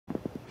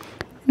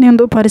Ini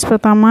untuk baris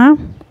pertama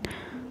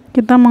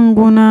kita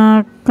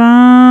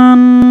menggunakan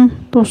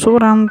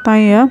tusuk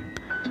rantai ya,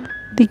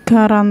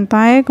 3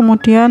 rantai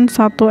kemudian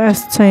 1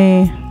 SC.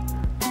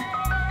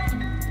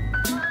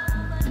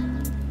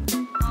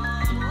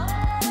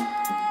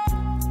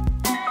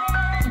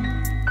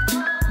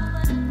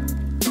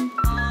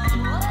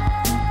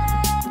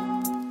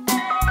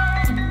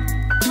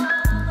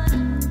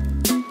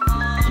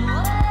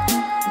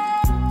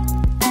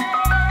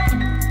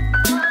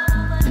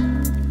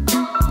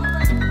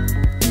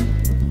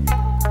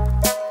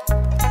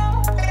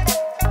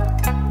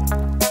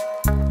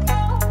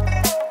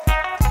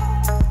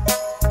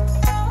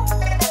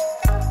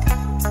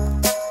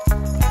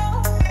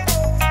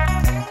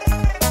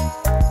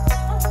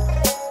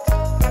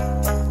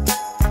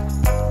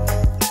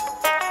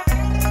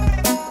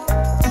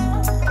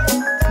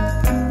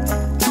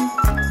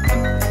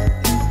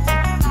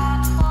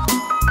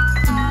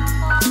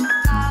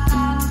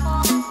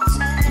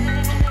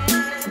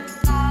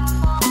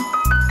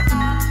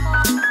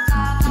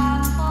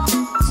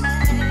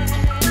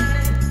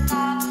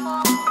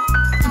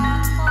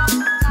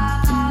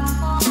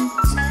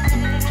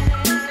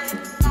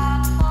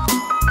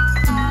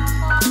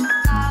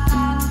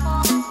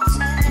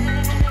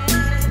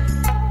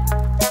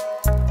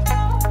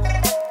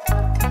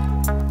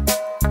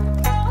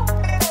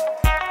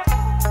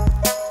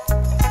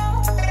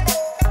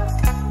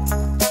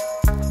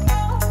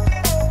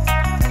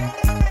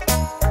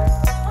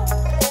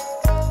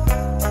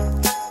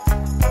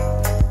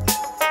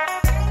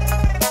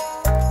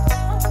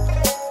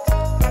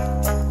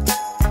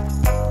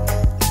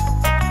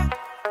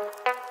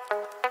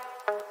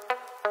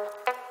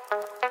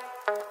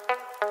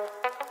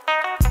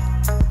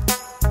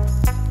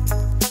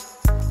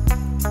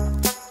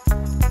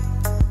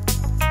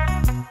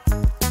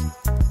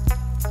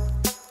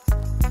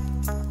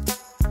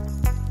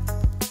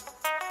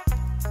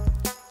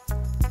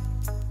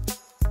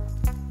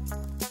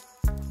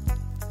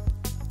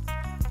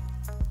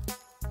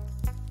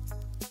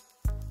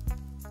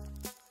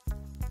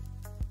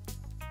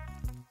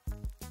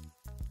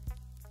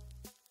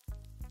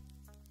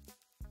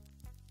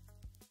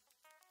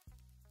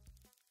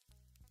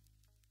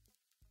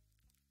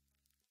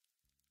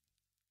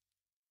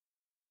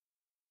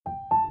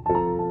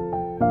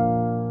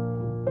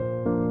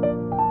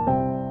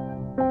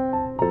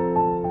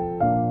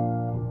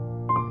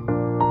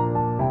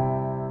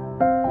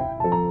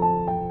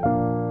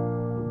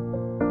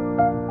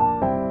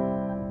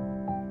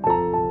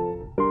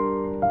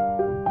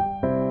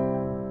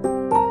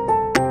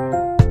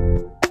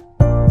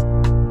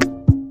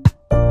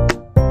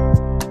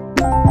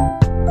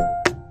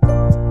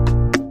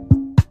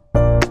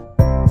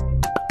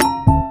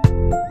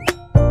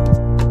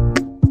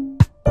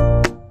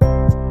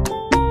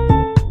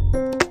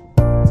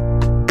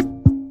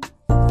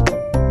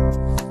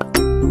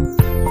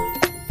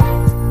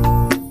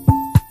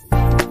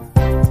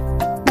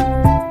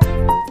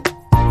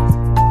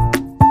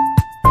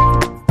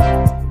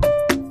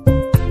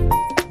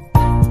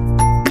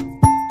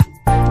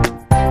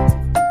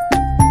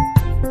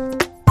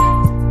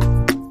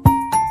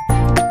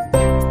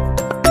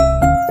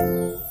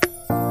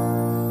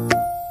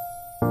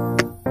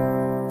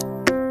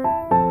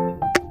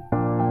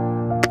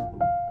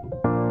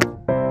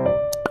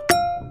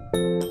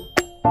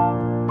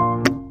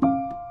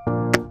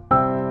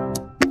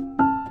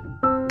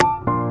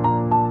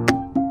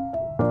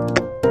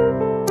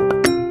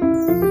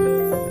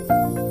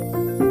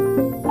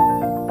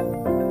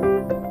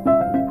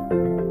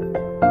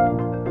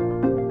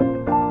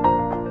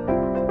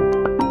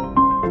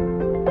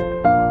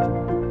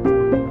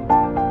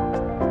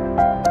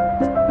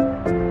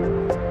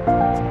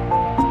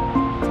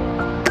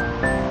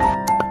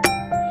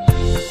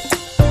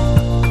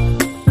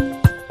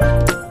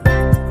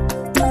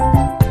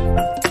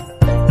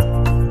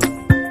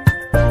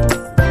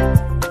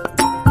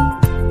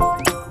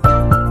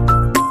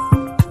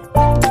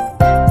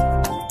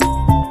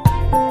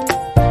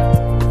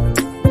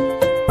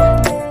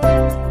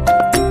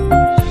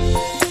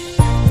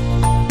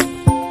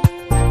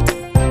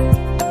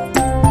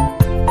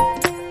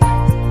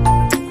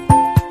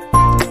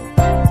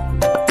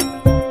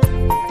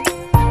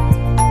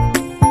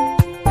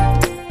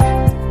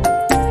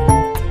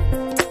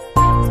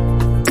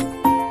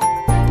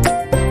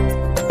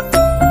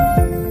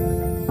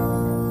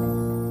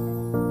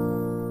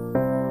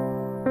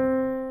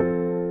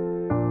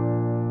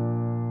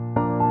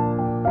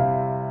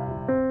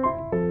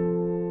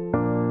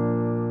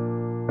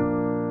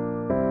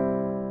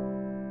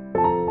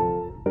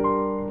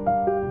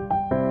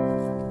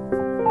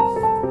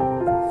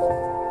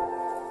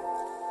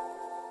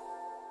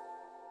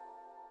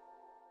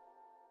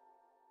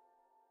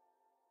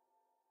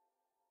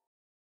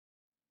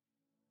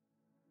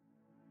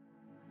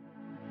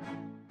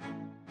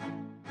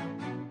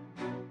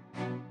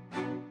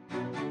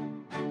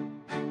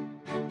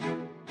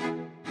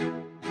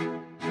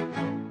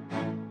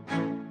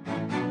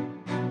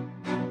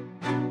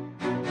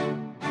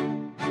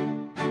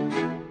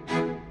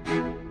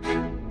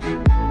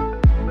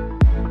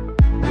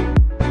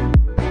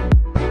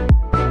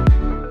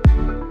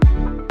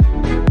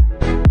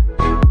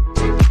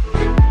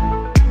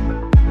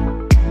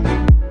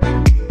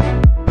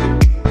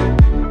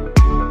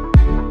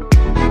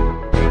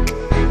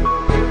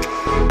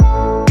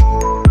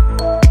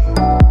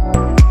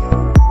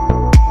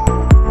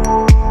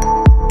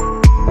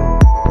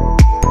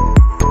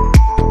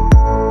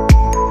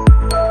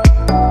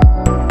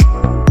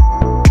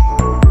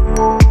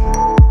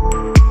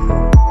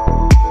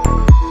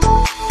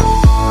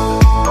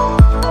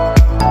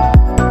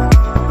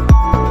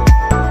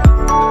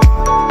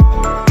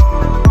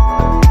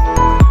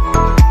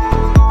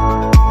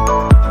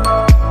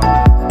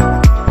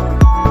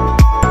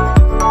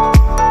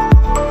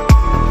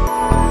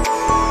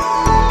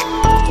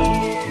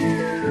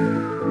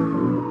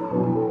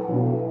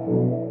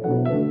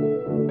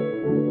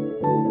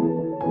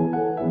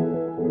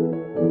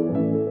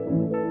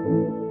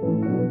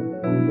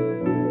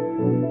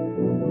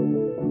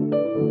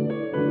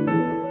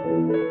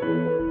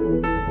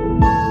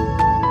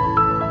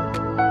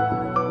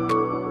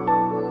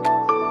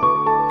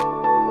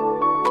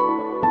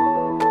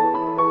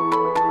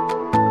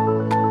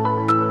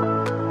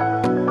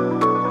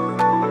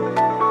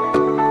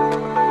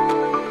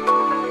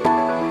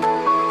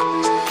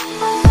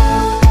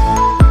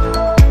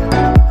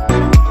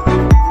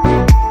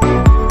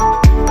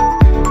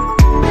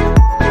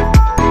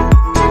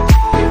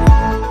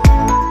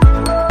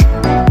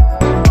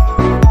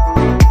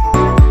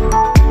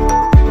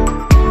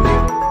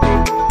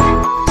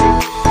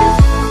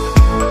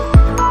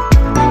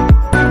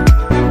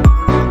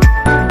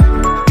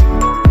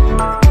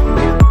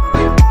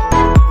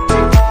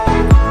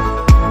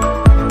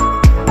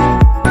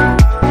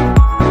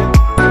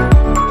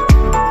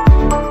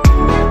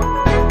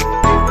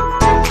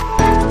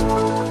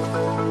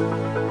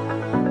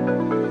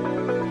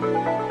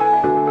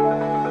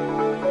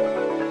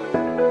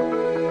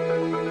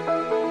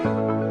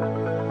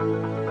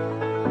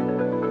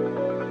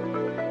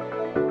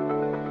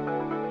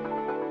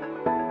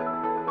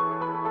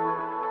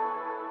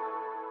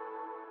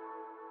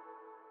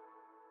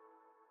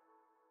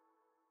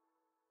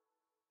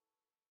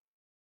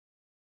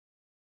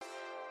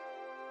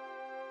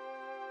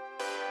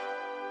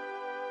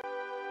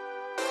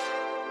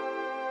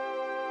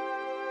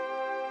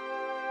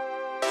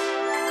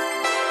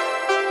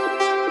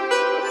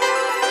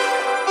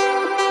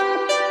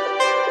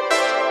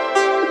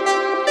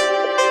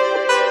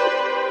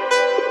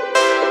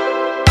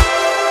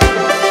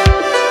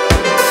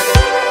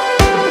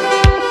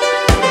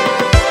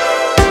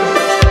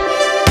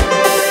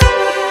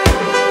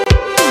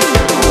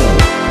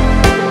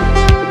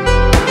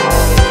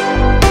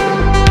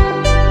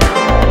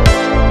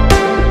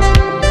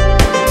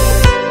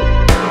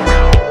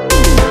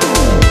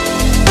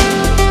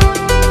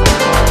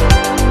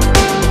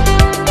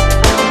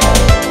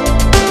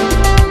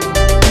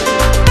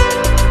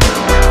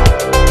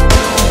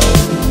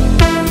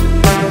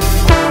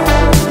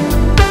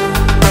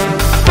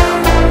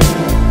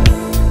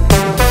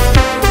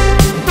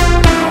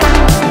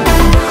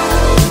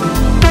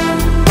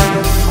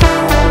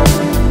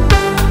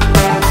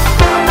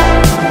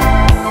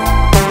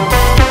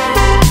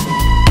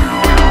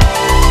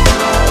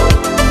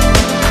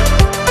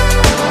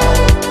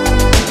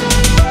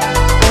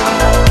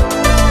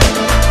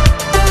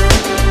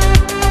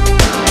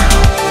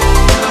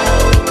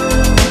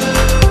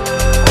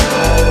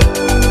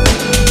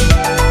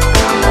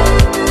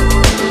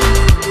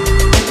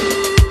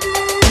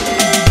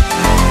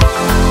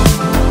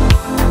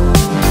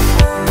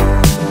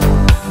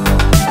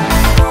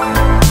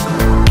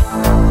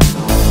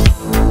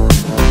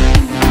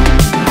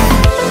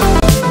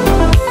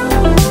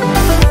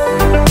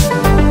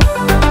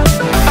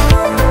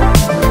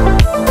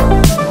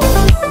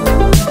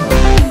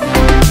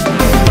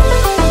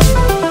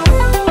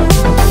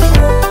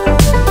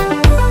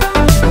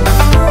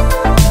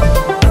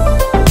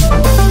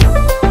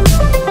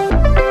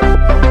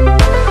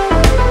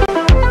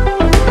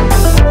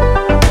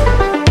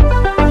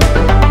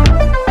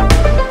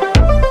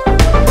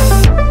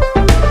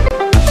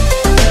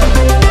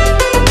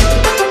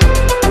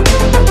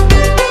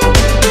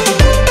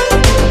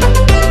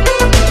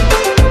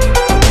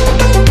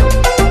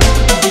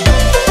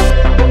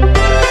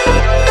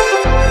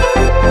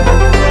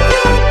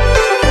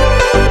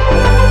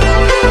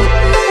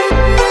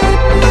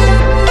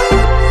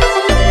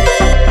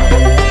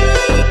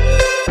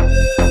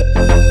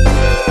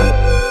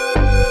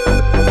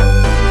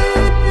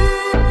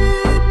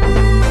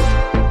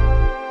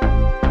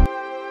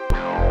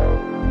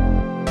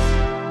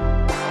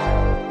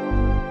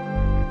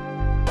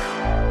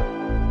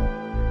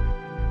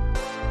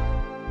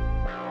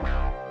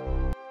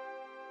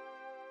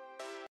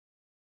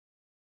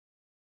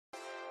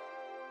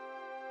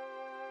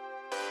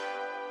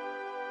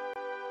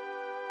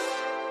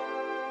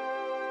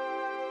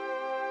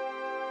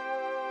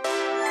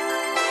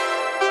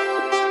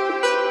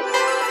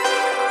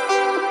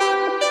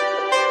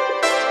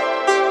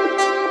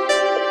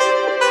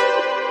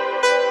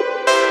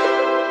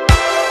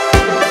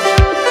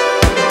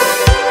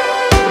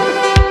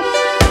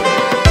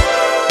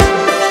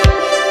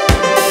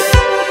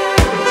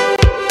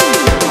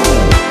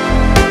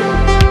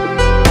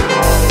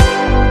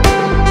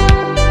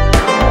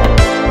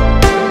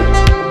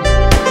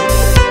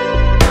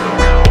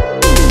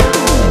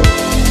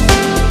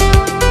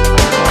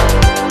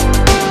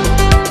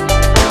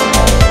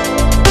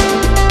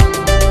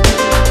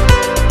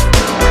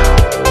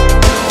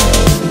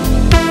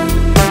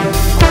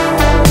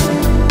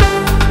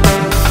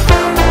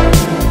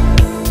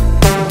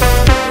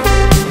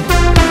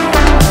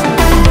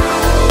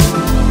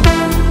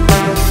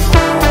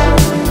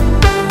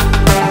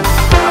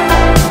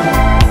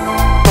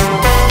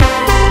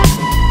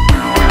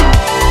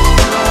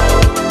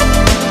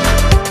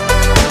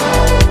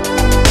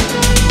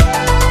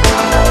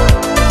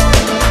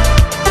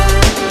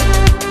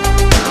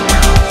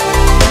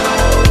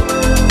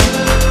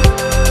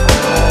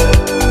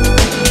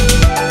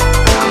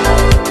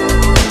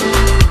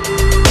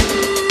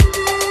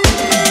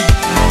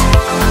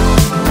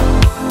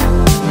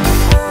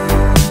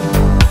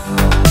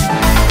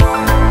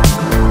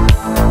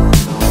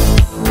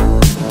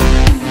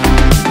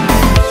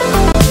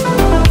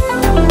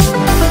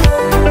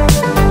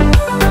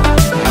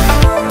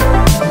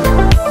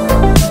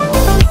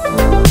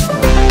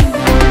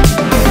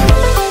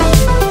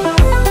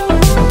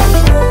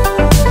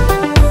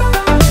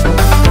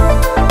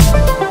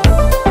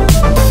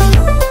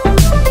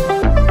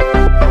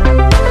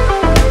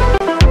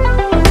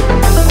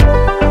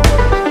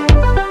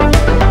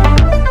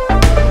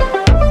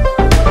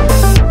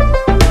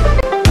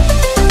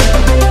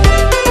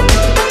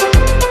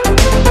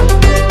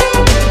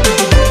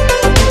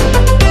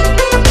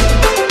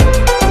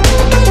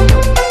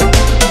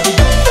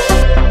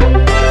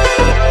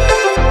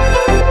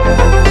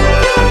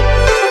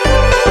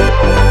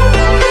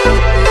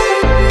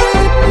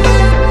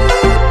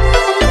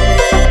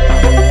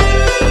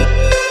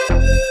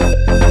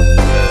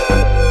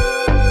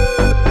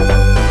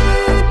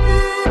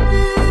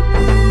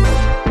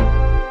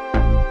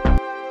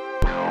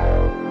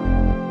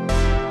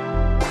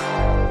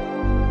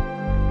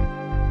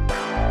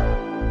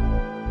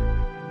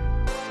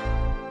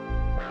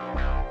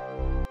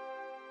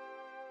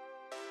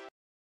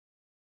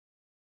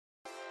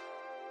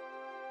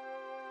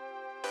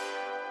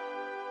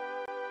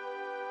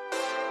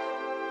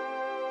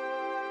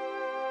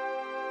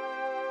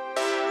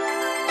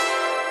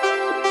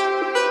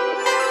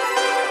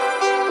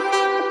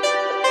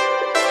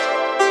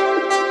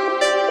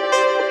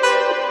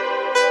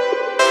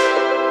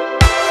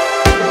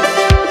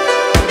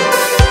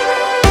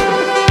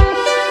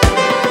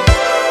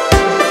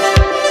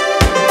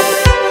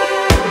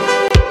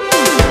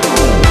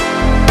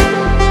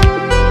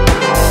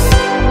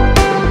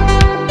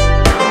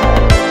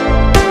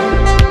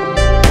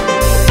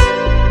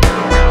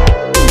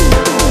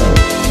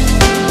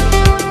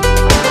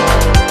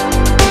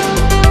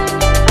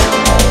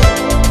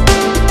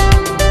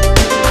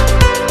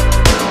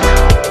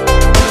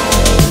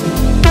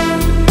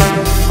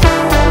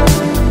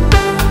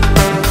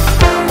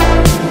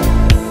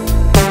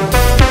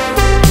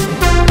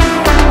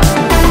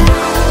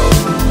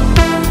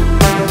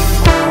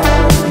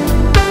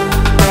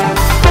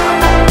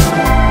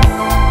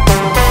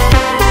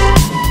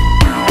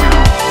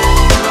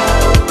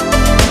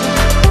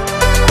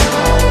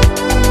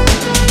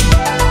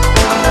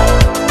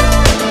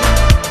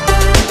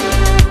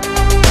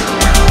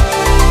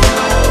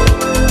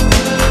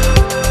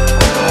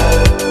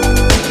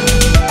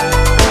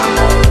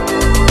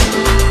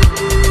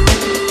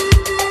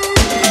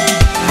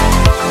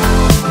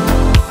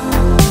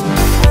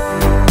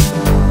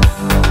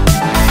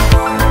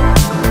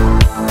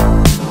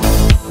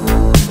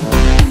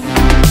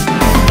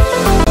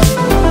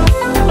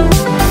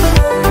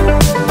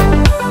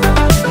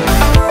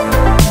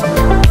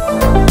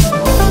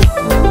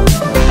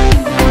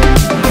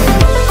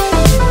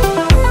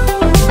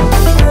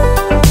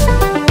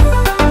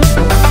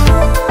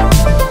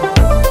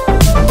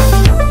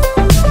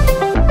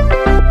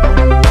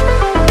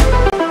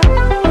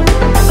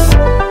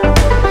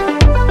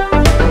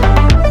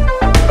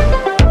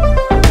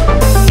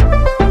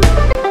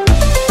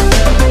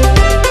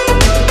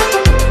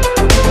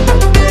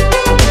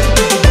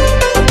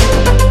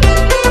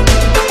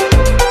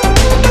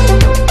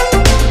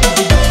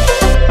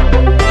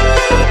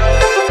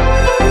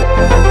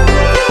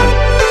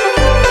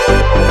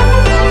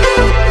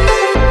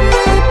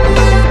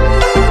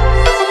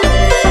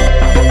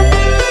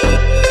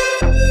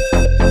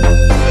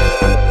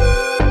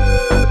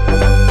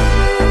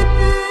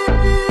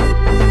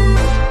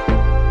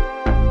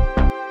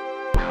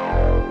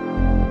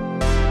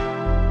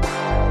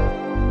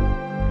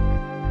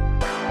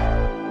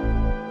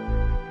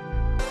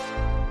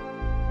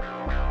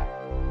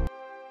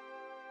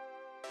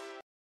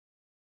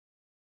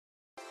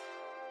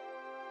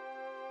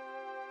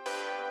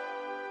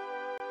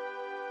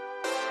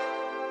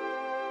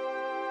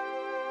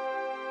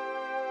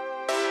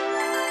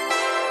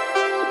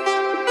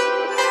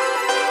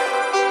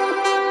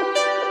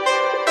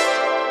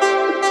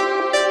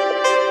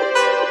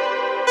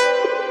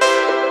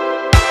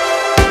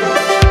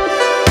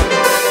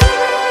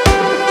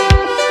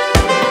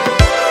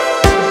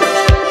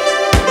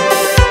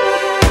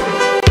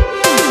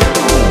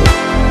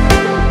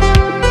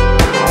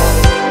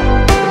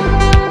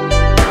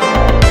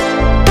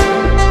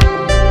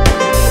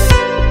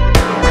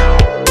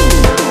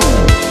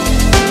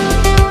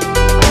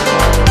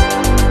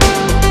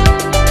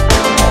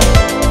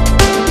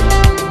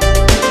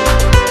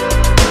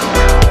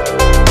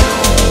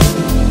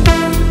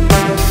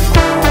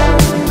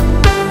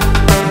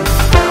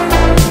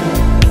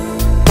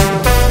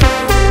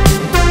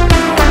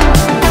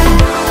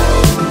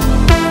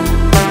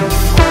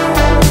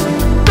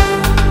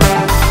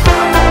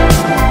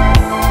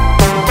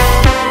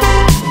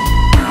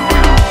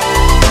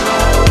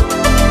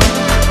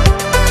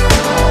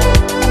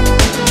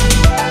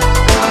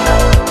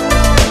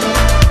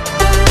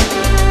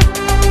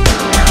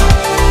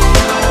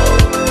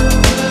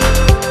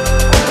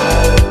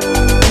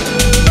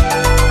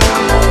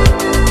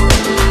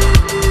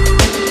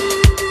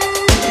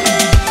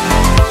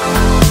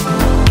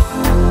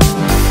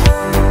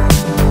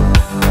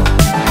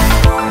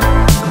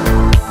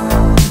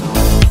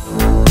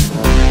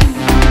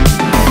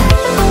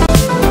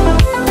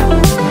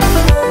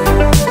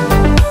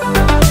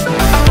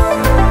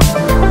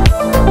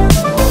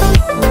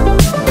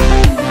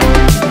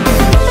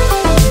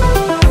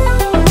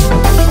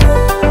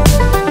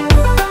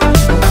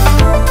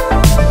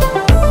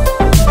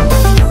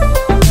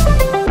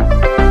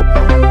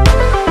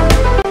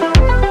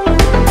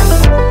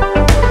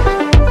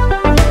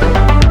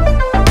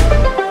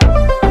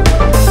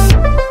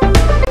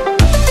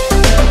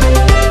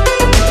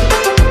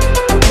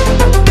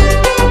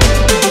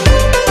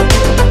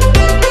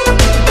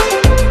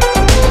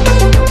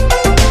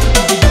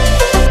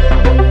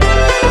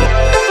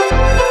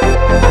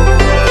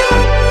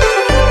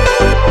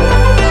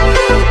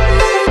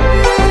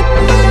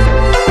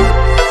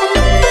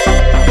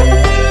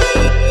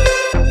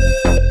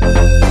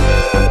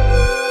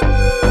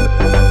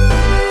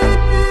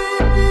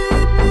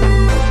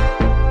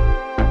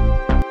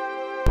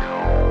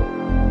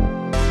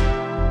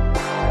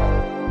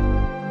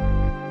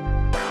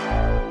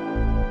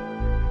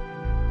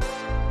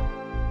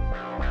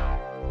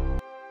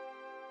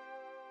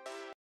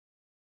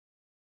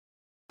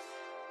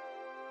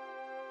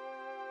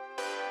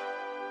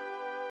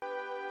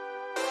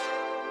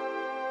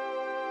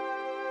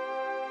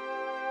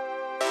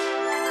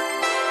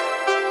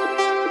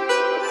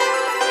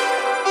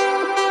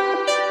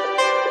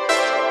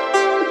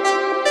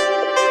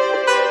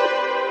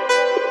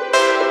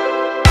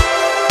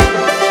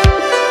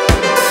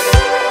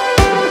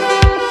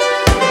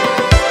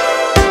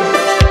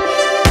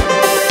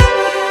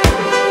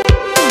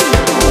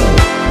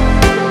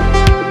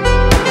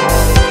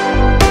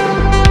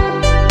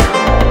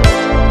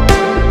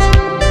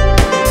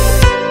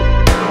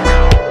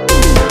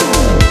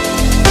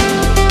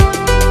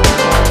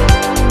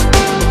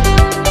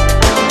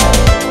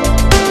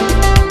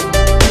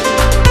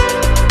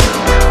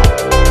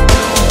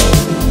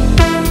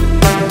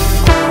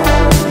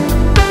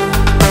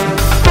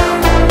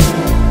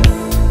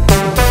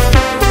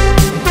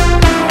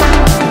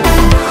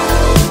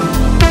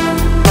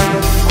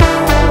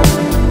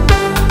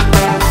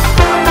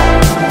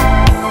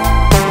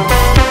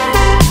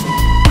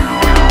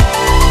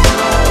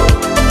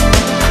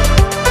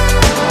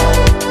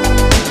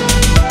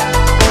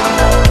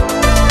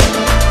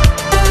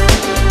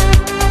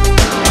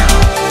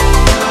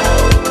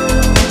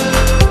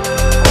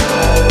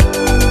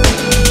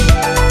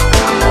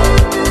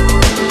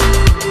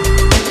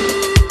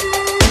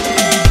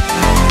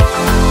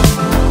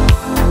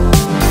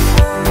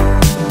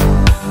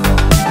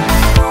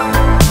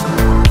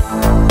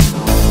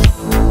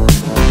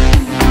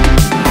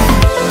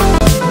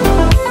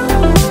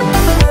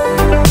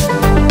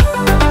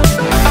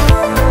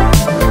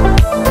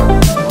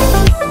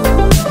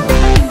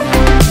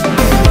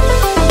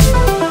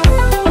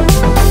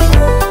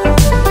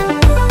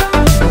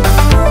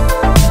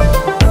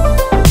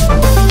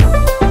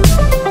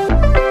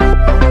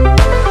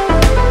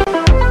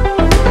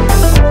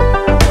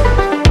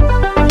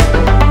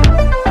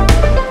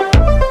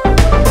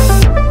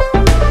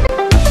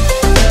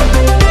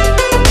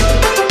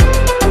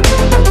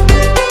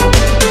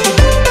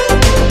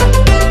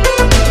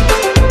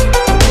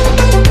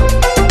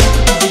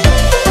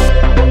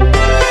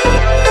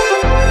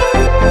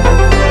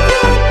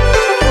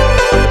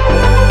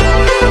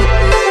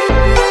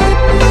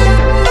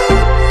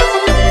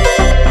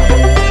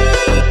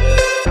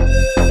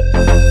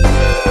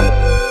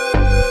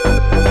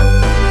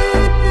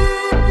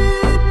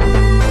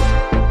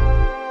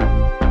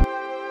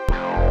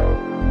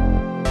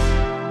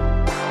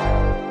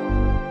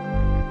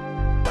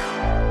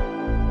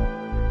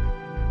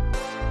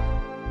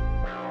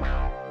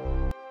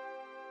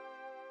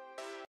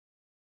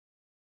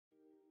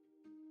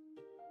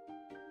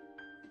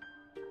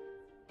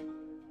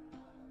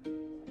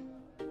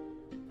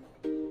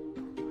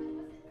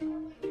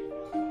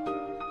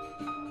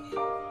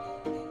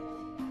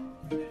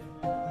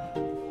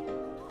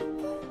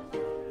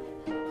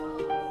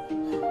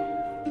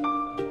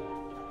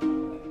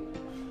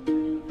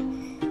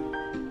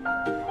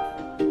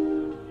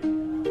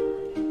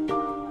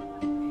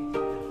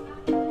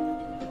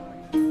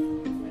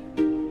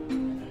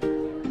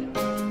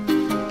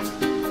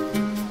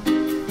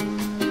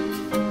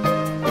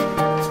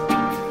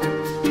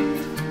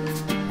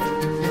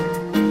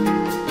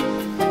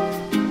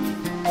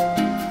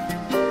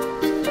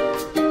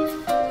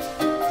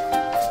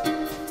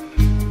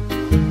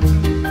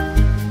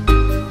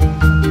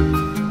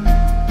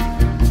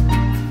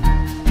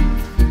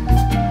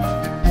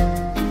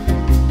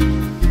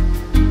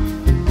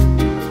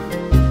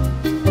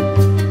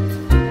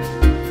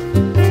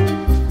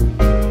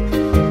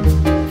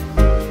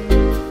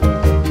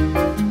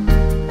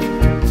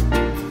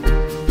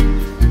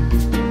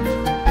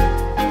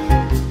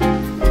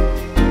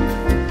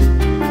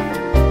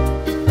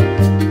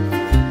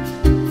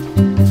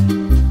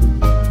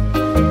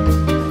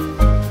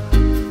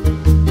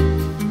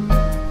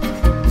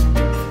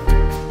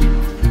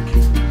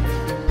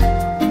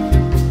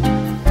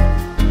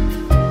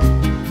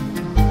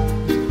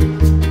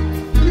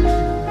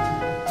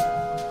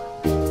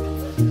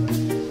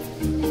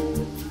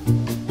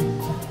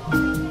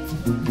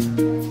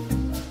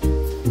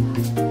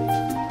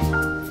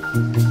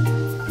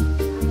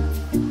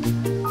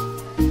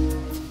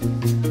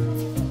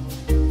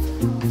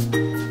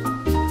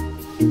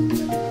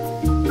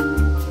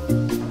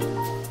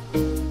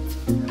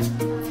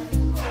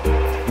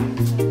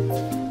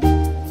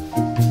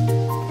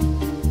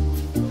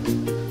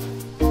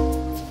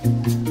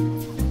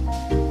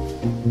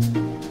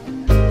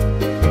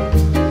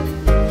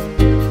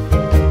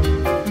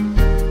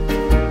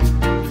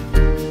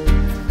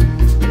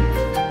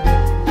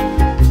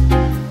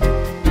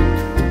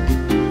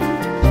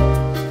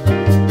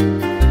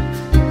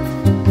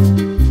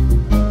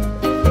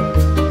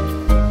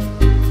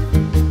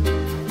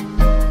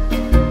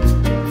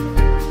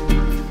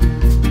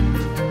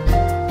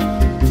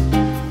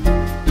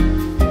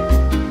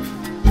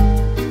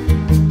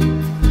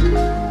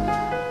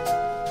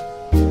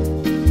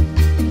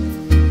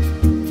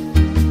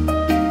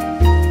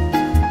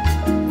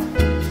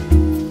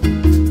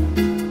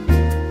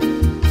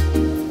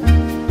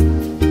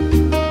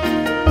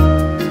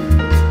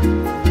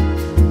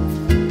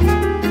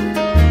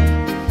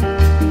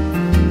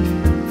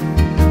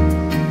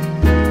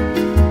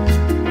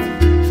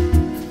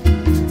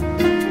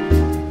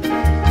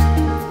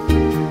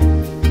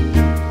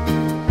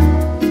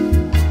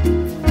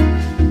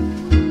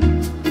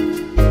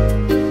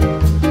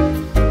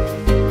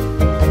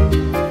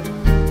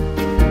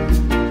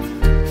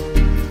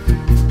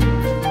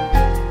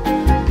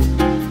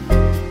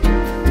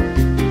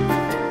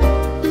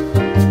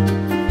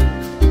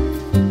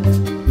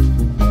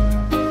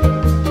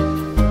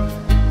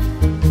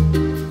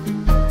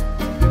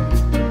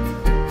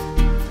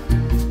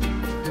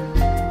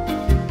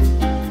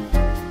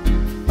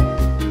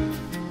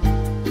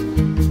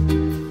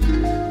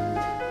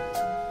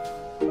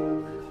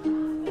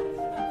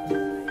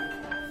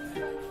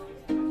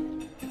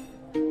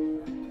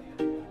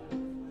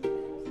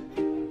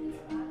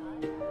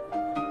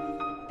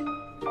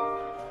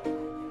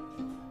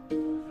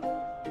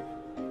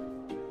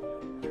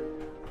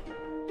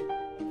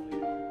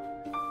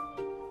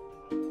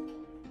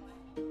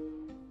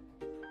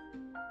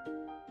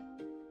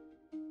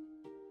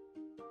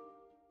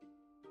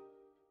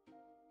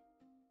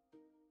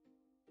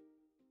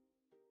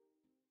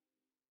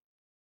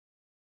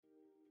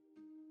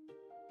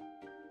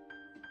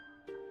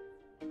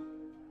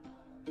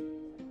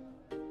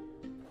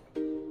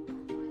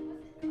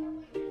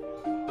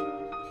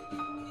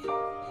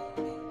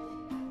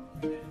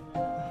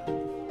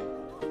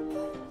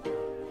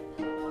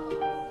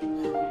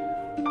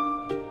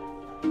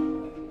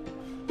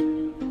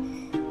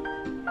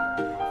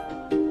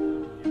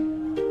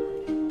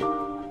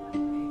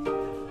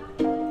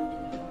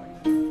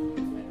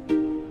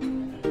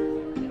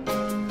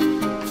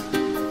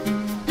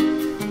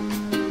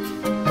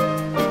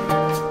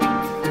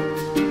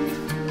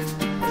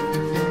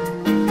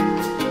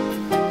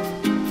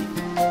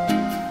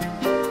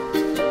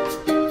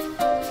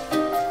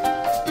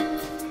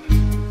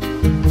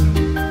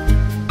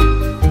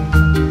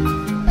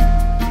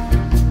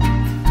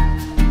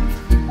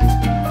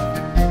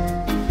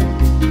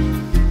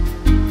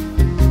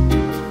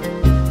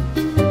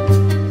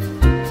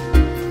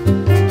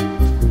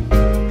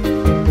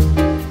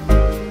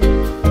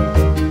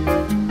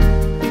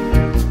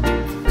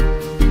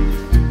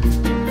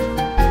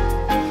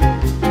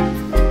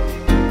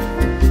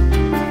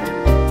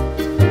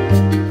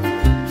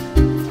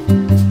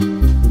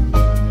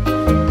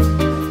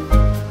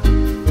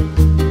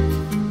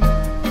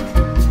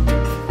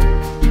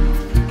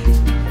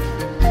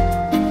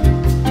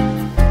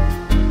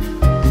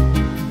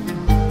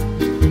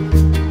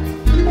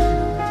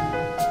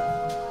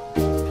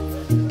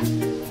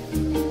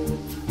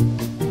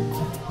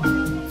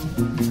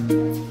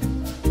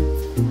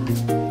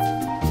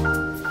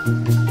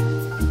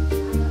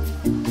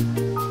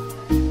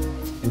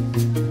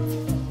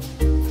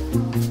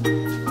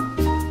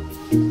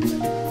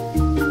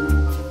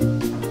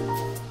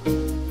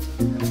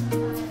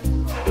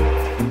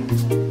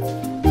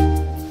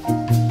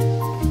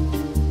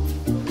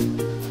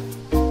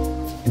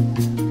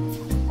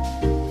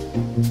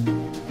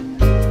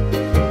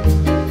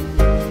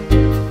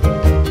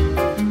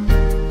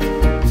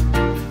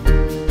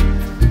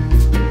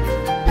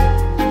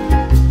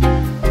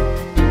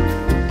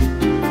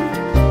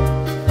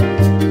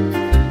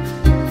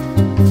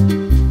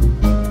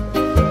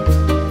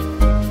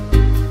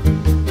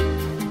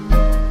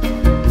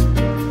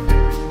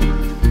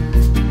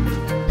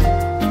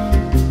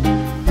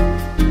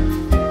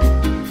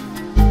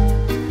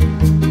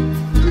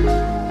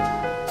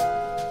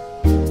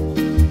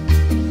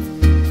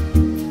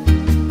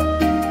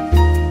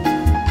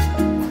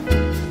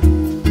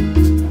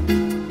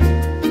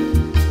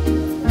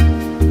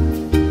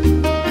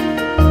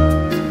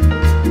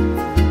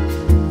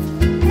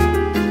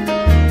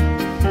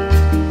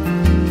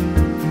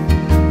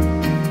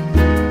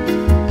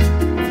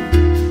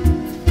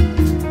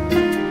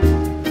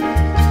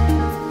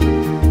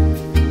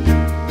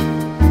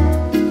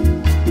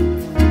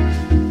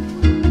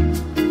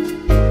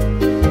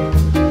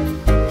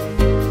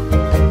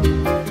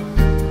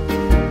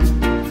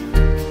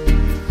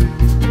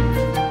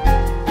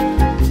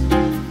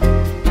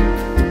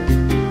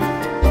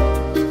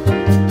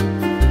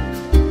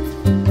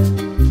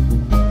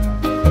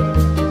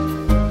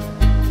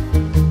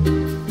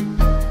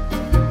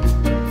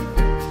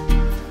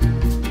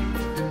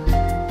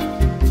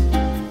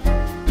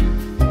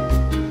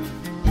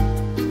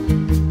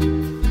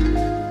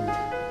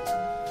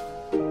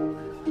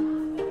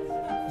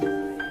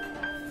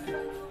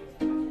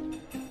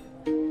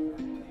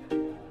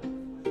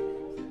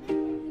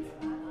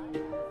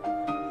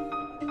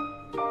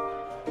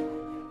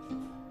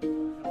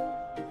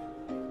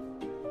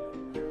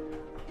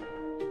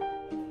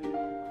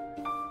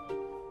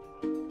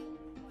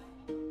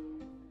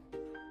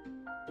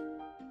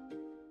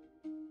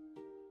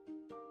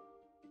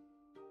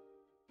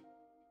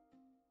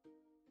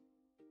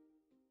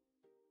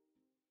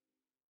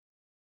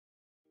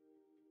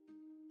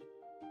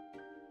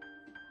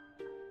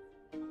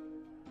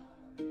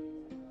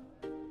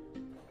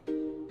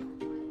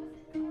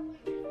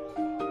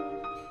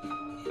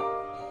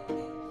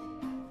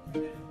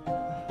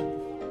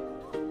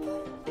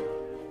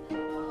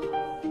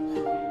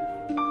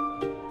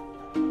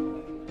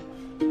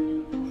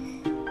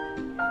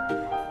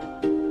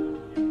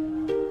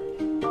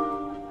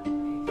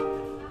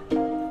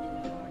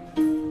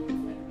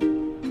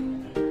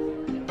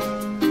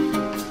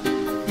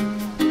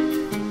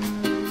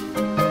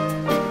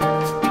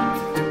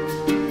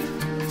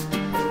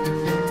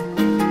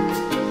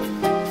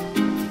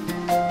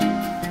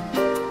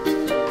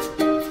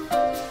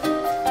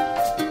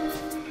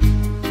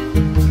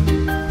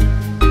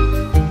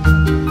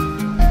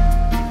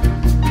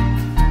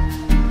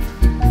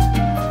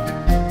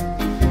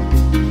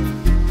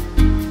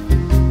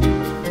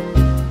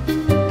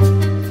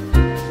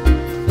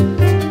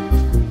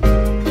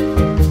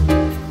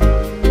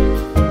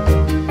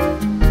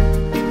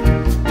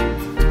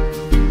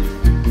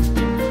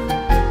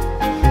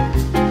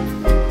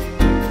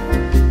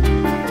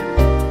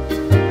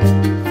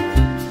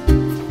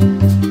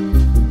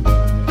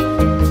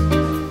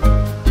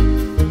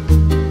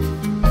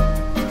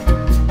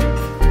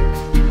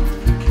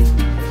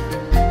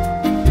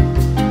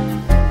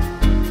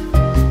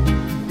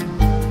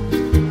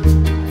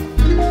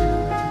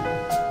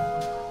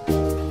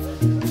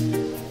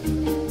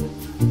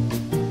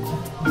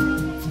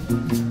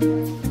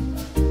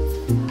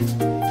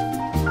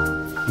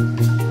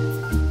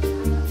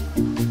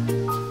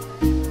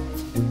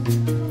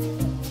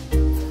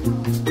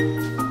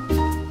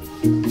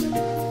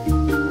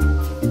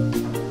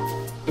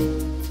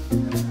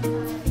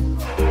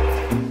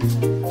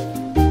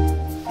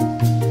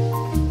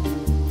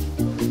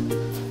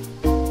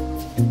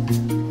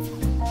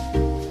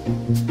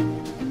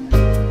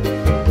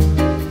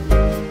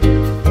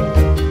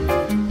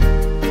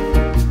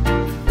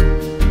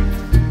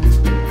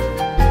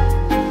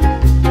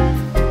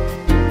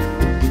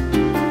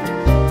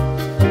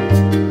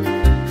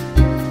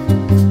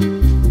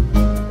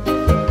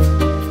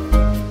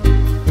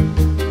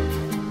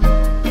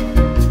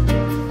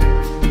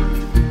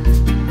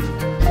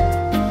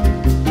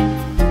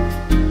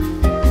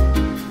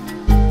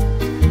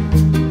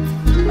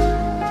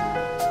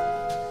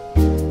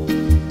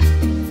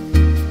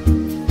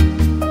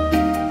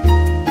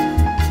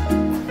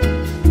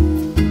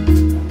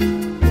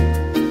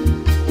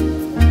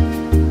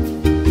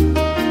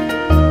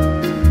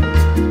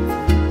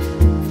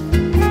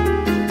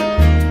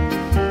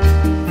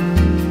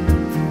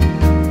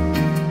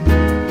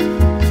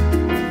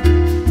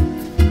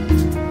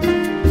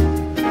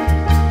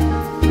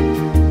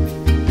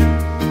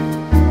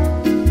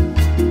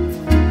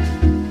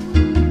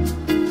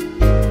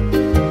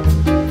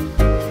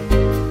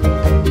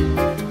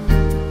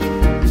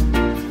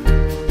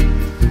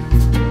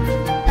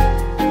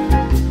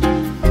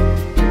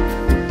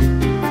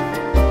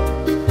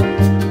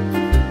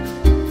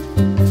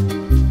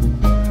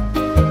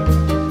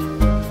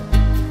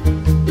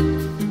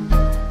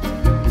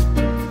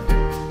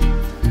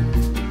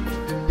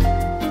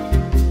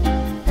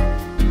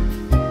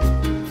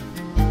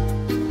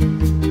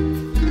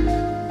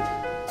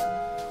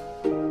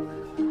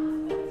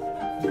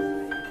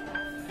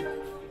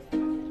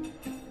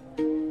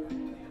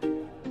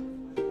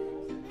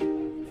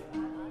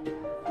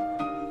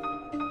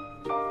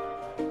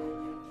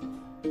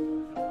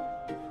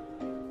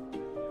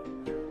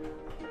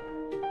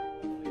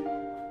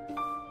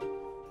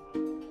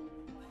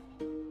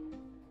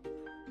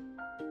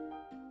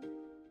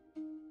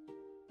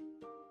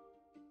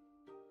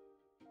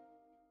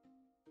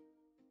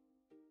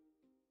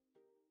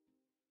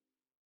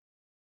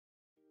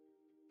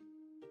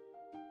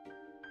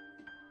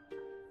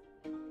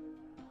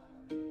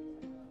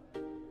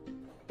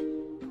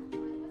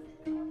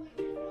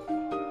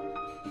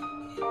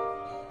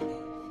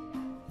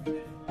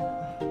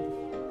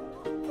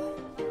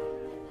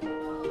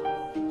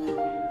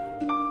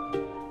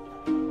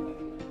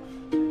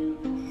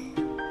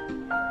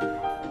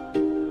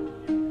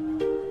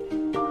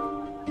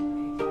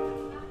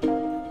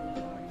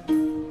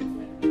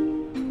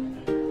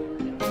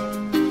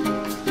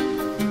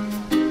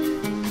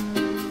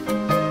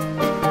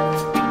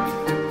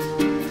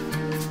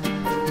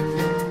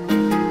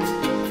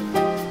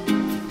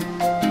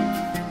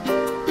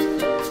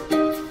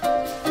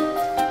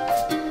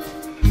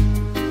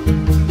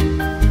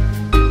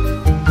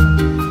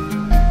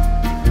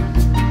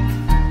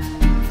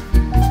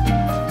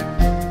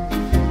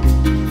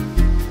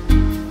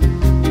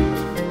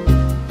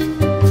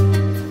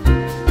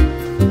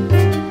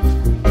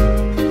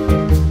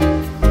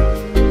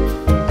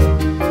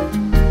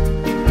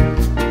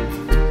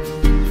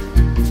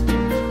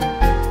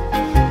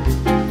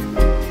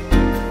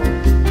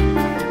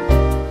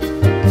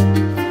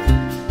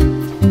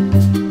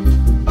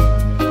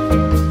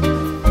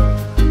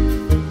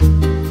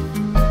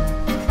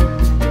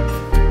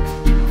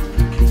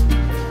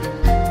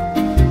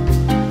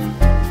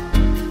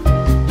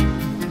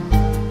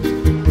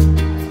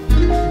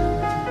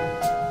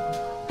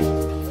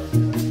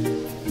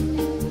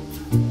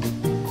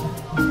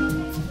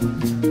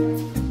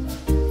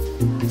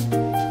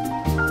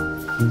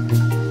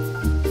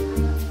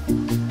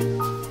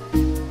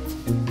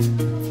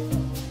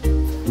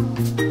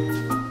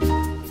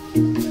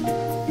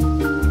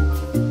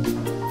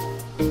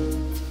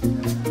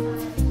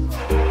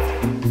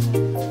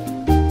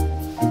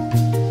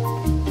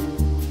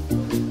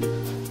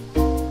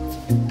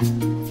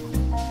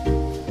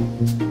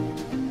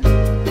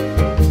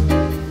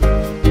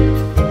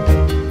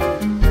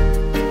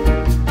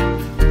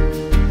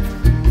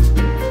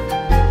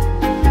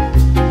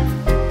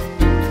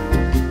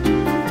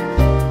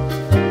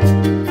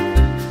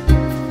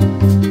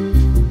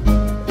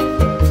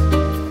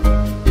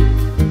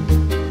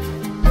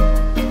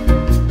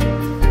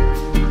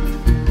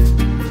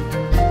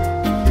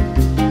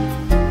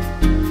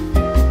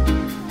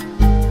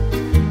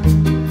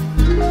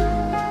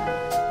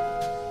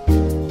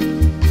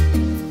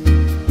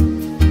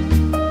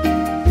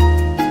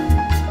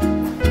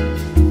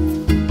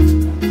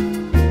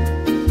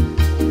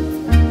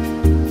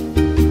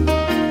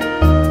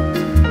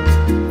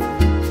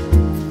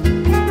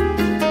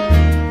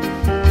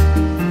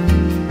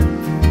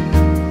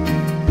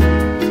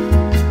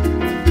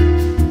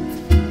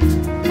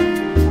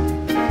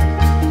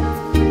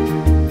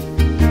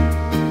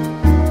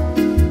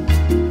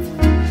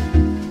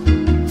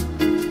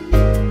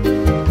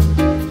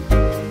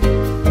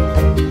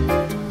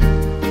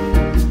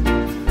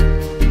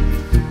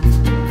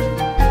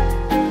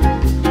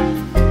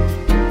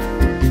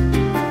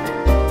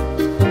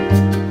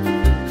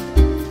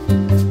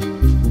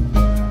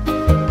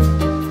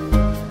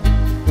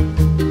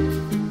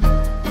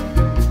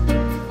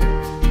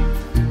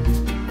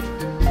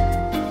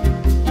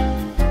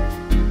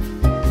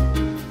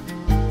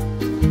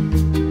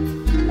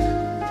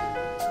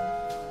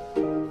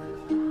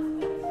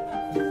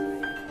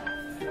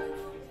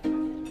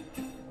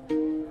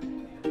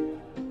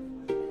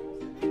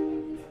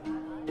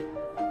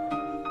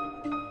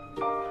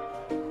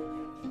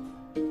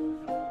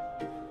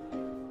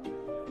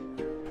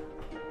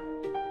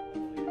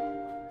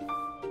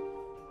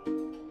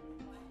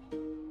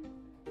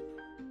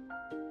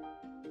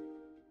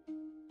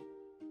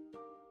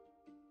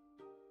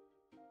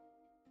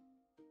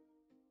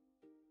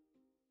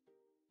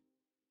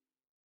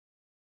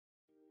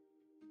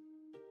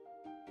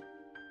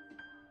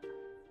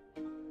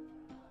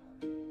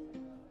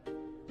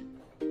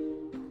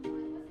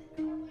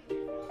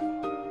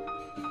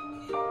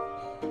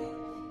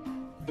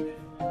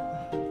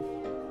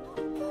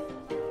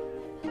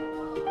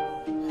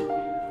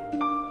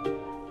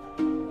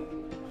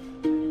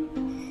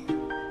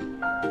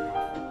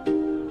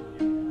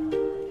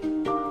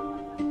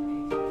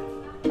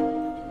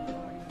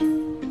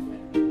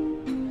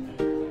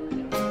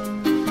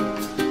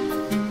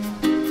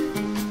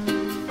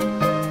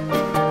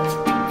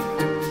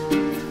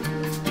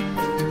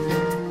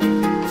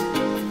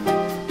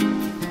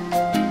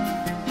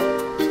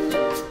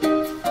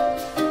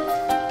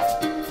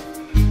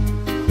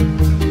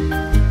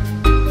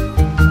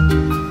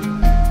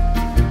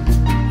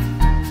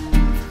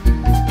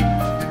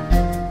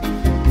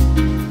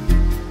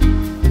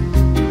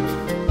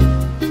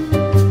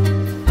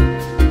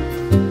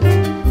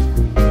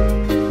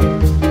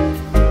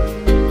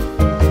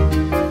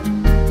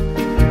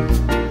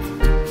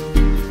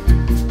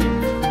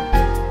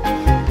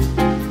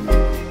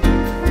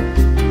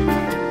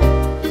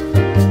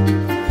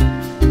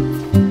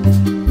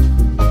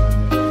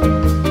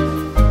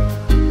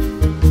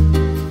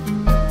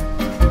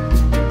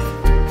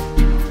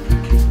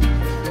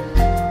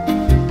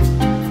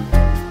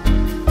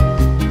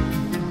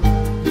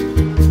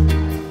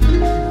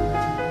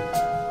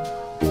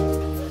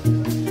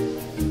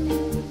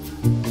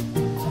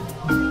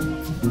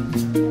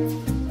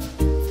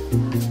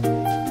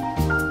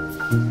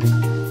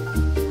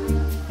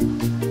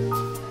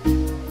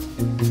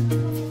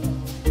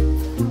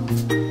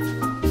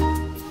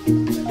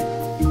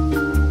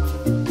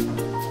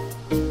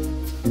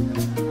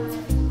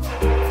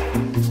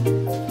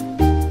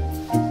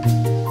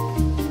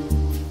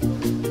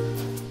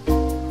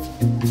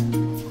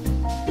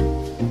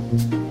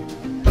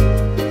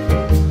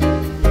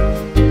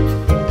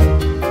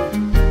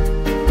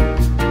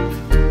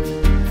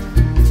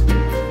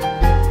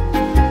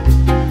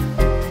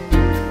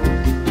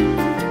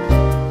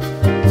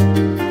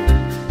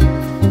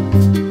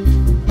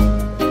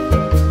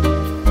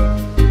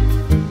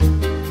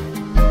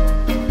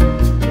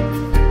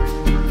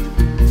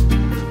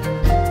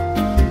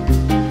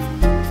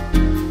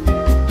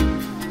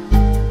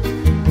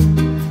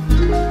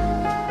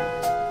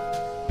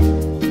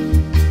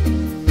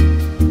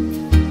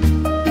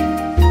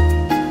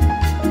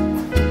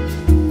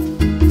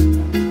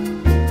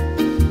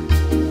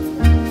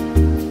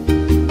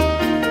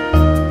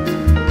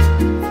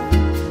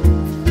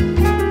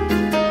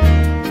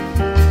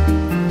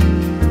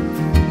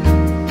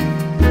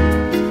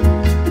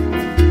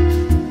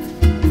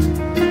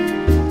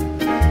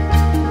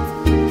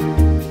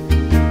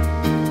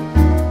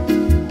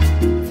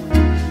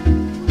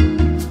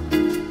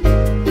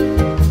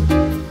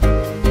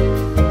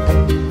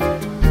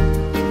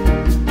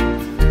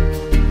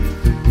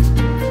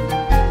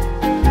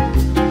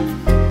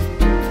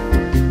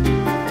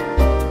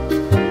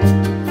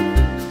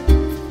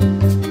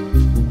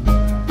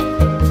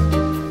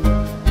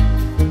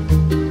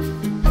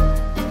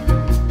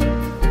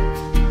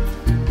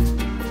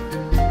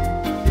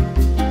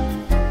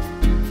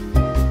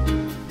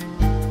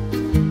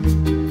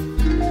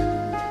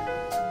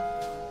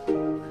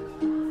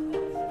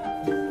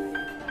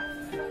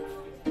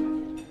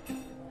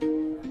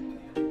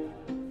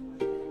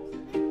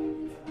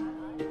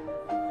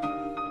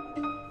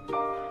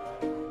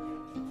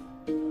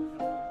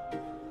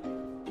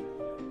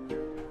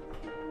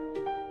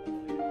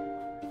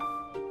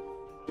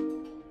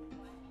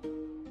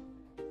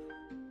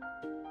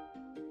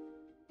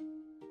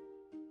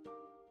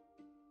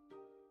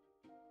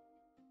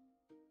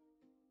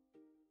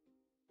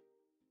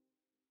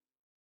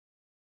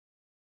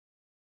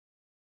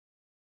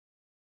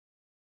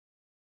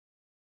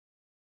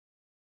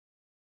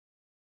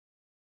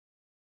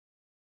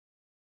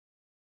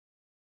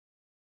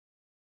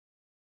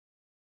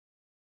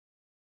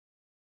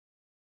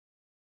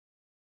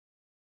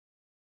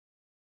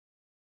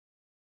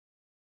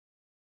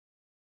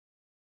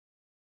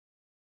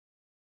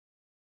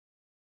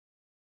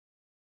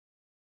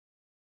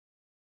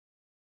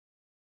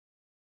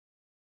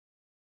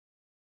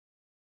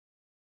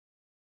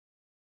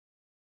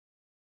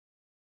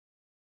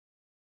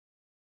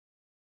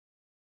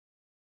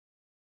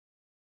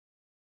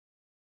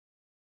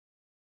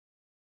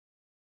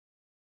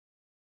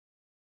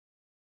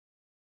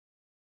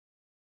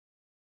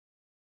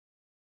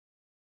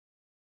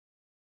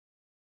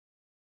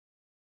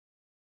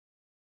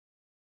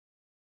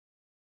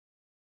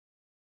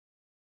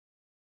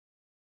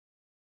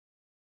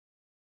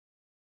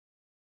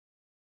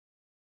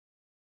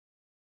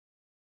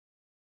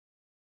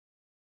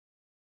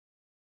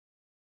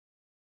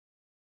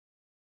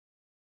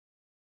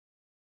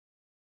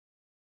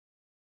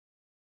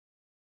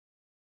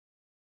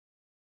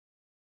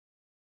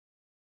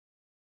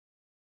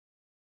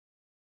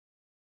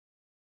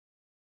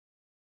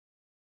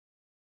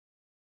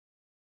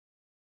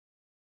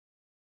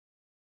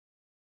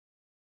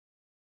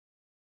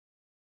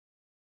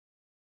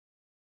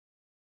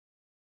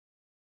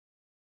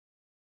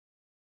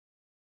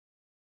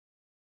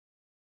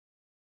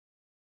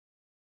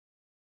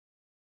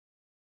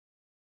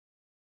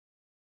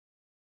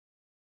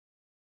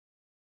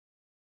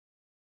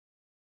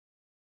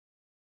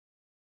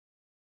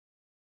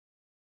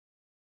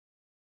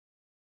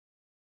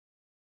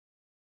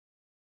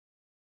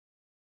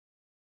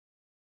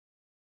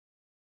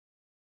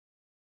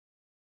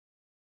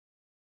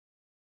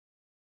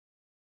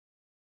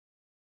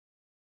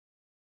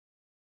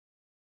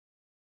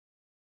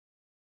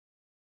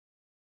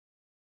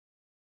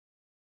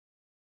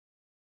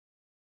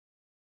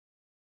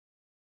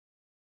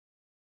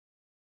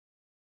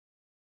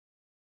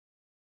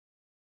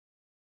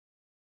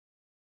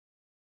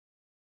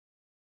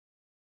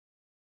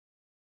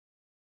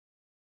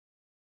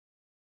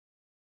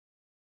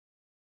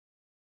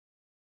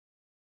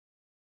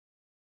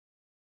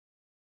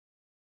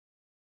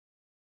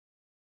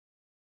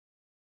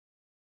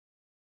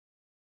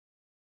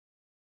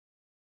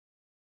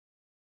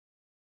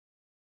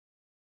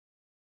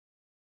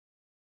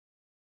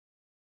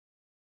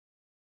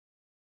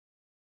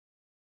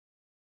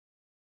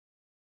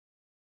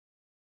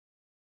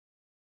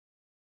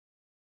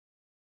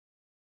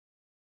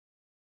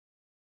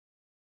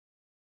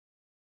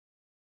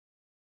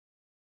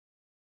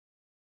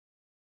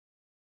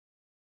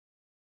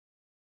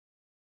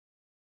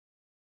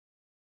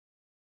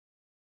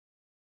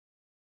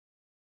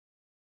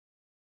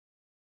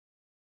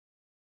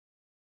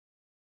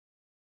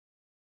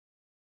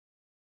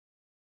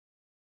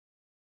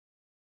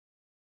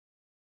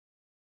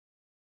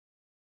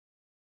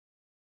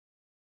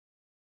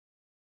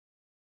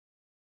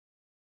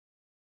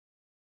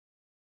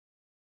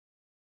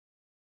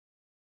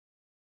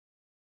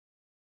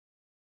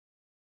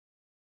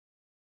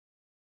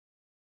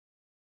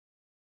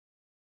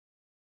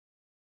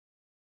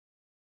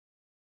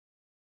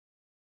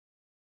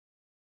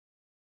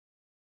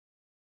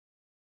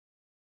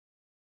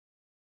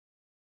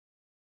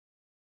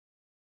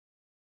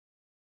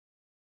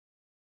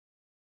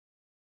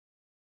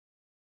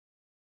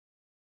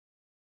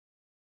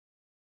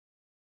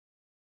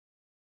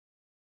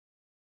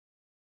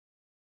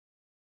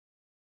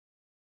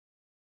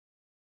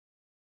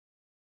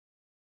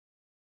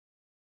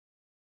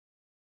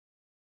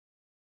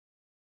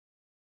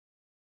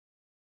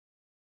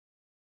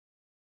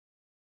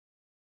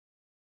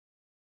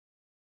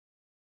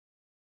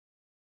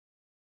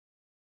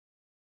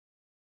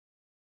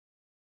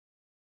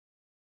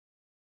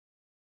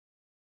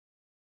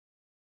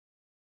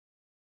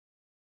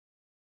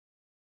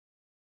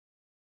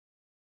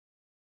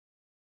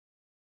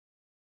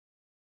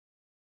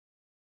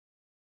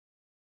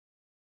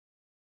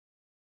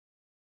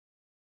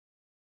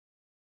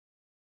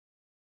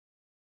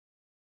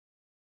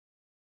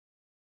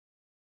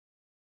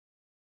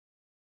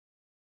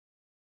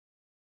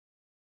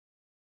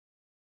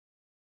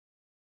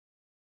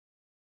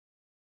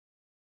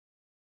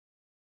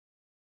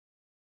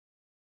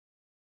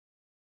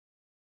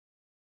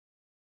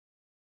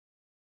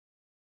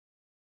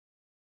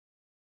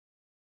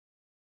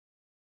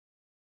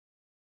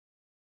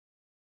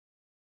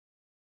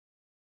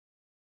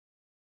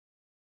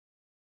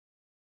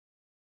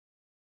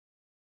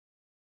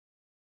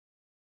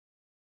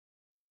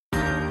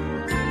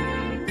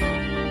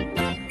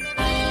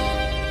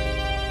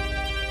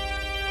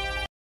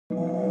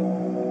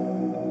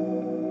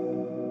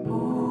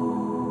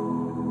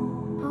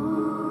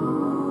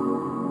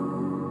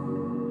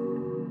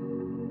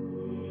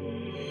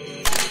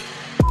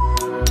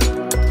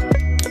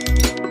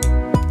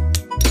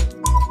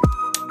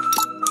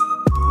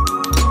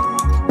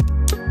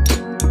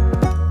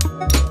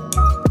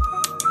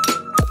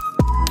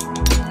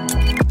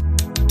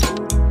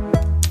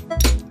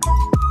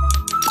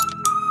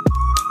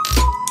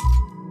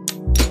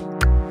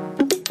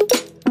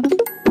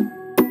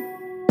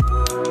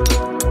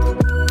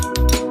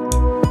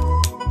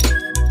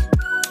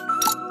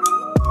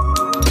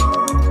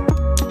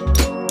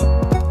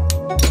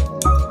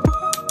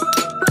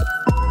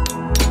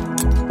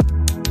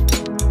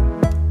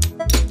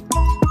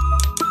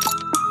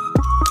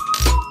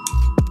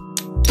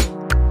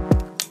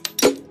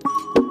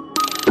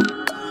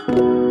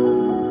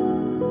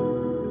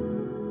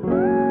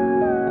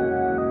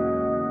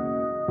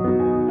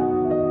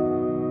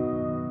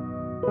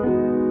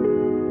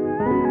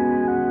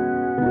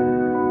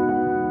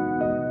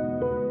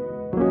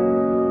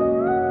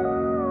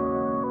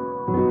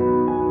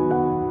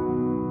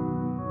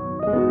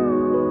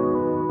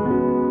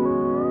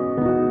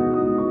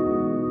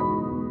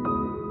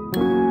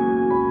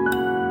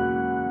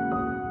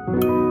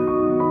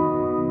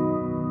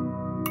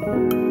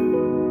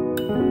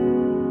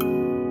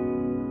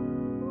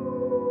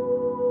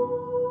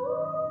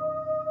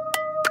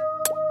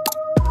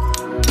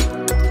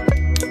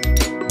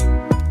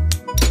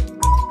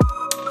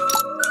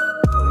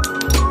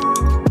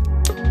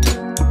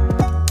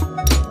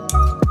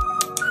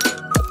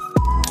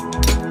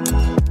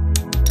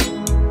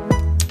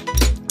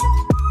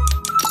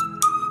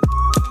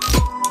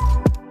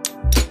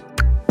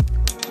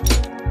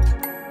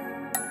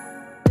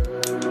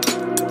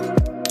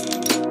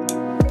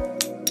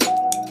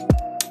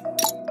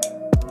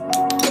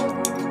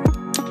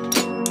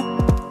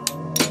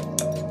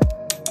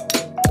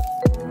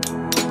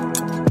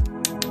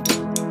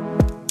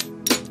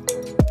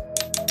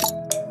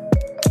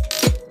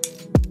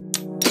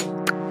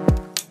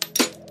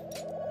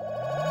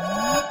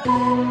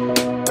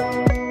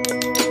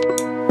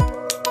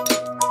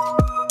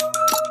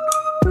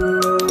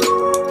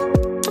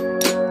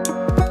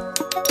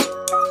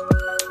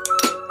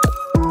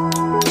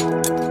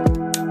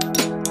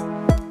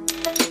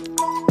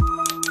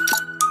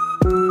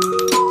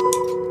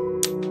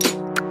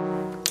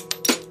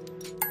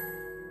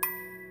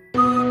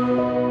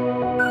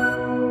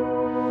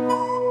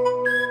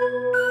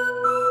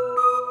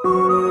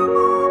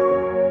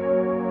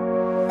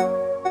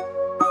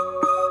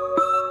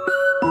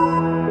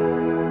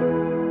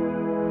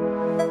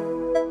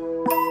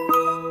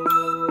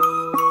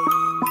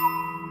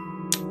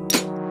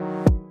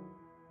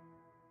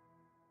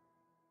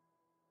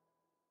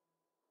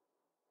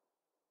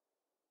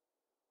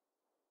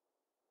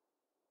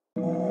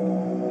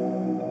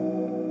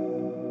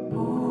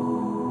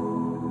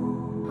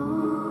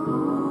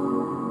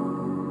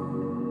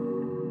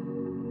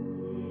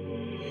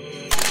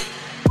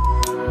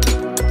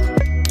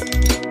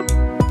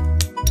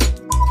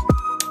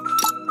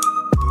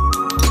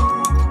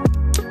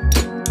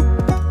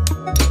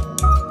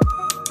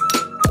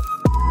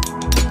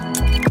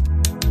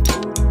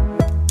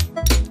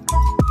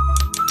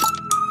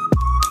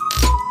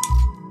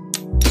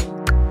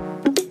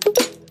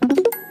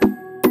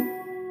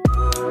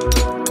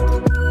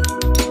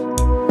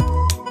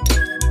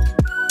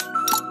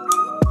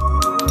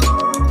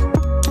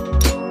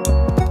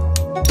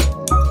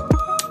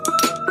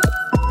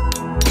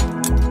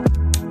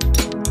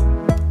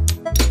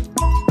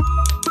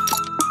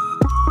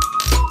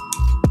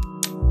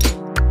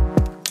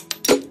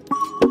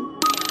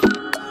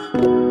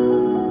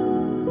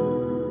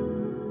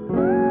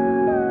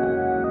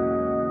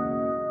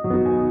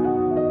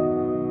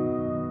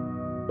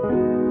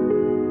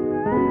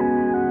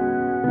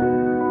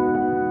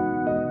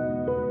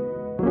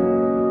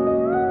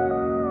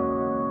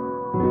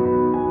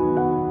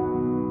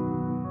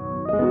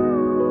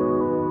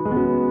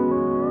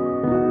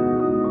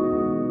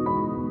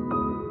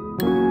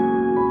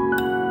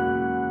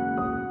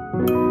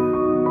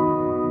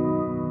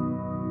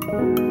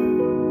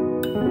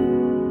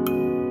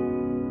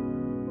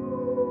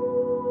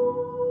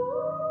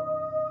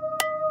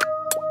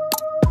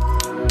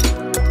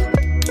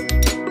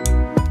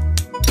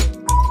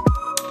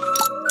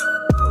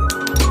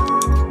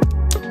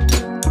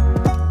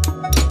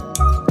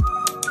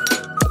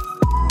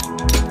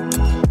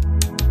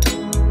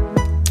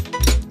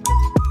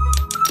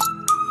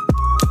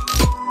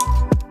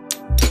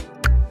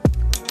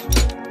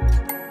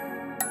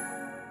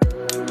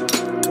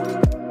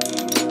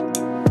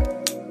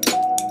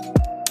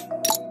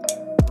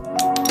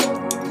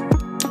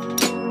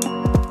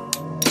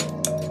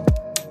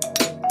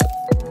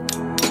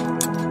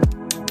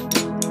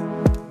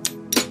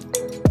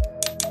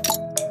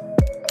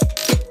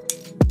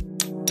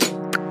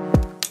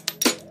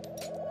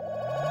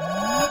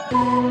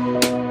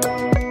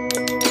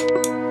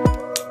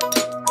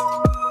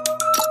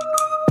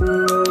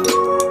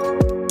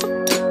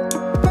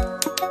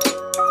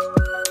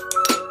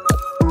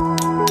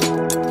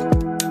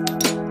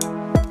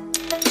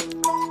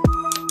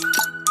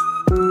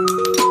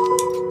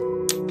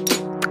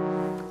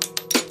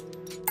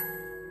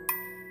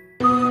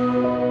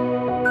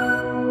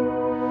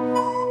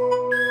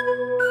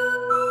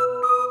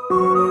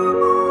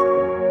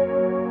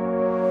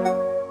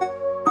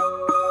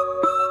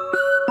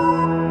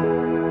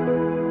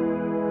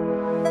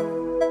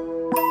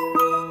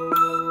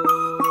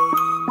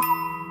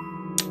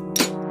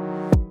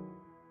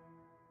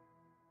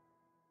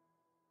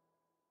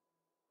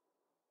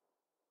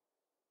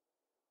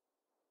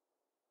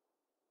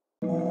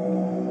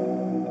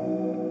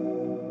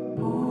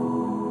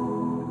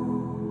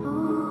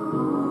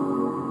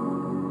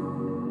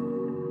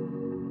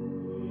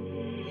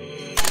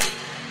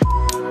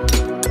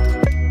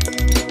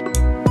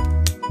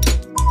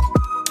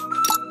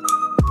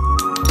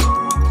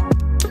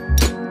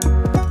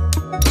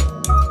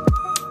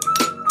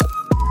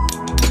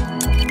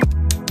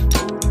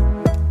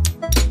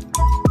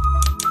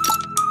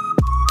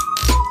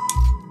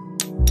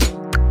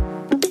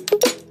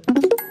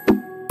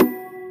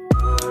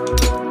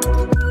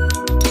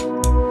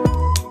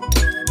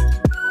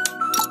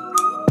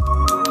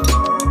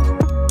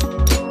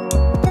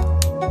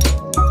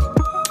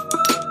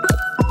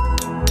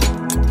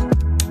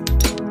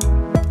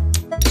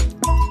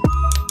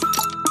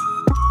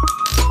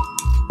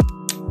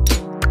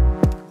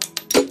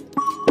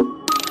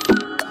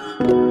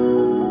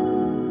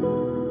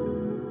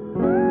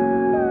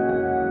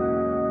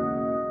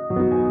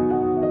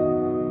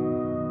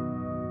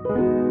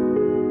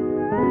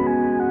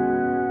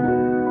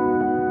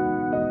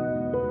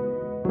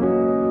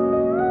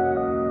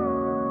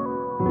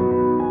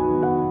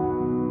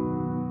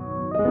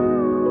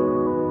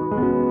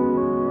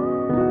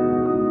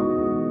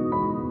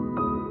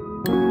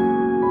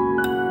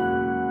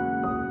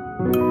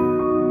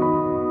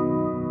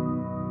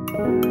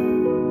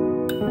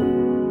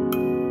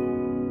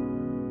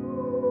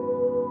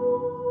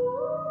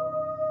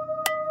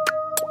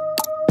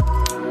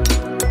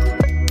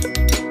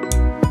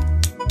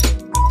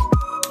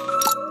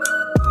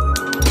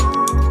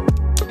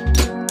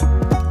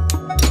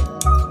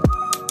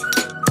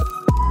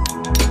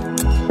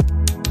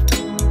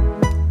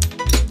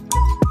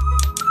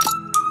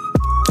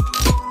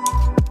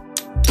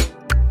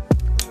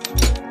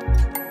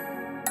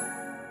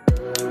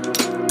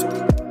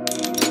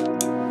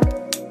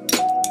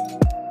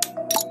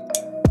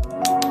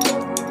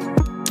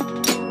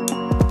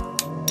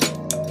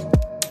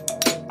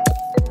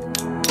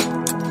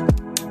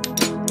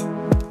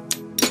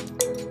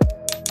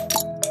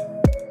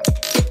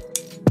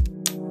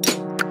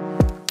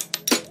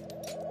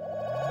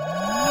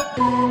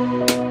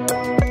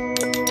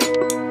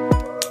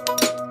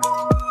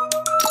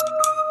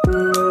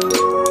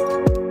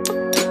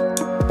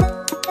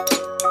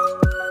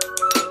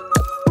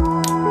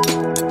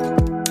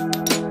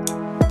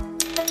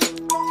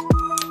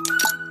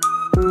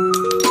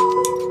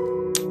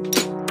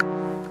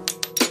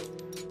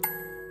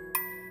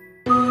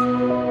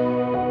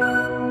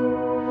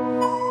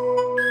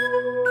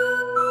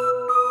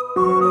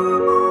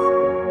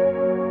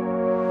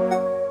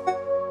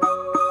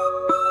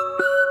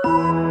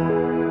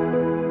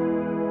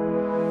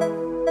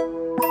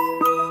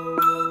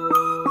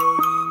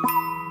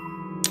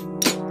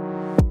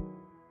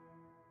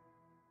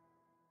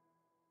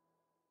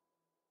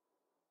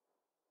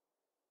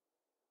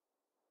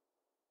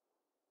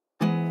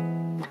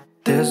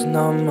 There's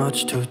not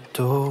much to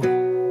do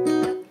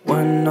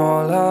when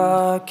all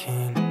I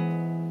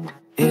can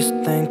is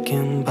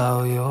thinking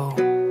about you.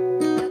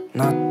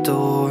 Not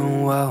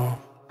doing well,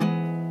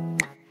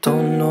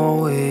 don't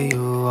know where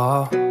you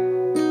are,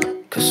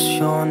 'cause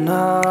you're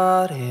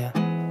not here.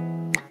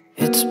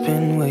 It's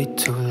been way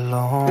too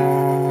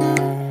long.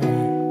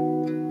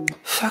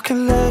 If I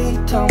could lay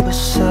down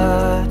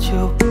beside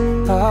you,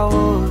 I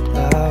would,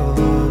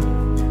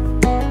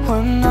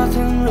 when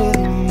nothing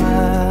really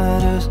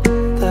matters.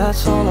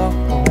 That's all I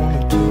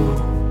wanna do.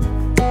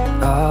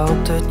 I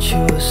hope that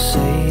you are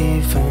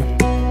safe and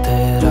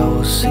that I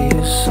will see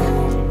you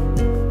soon.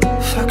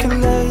 If I could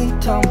lay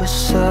down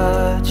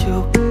beside you,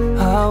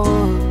 I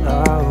would,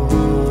 I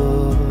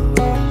would,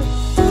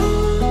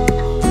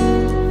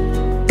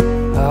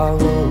 I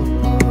would,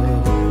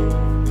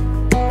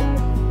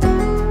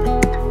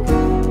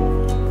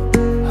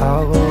 I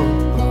would.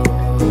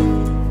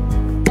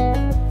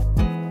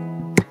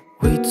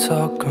 We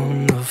talk on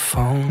the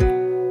phone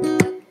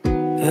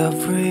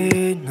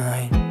every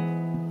night.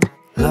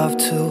 Love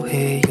to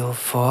hear your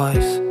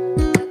voice.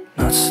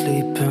 Not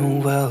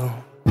sleeping well,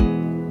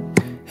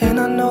 and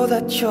I know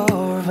that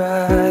you're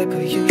right,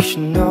 but you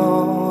should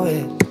know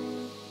it.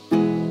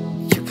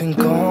 You've been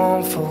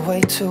gone for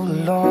way too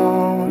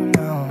long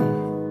now.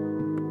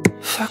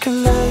 If I could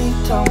lay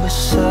down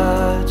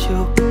beside you,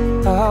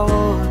 I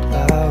would,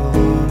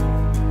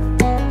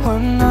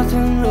 when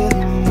nothing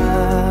really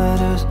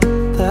matters.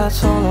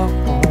 That's all I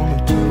wanna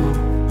do.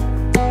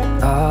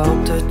 I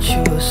hope that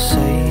you are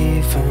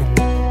safe and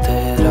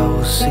that I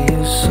will see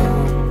you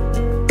soon.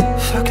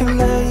 If I could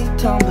lay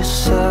down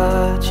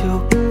beside you,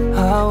 I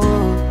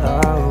would,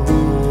 I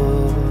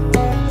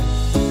would.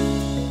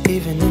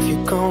 Even if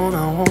you're gone,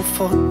 I won't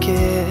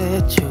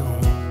forget you.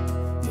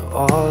 You're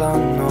all I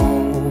know,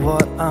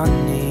 what I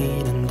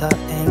need, and that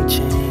ain't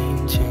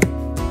changing.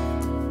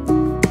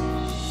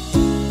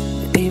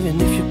 And even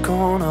if you're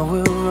gone, I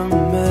will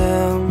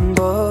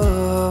remember.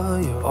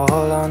 You're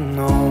all I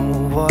know,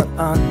 what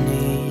I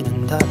need,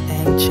 and that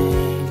ain't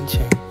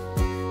changing.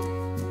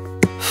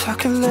 If I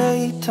could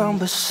lay down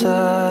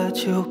beside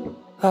you,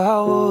 I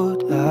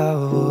would,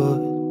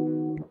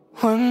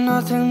 when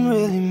nothing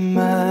really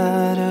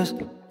matters.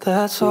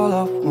 That's all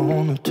I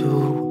wanna do.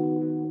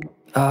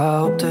 I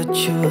hope that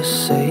you are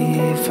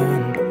safe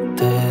and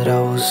that I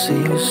will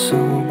see you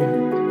soon.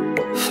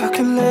 If I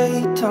could lay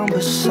down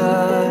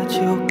beside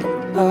you,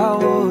 I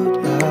would,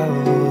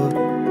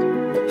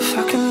 if I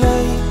could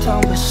lay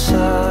down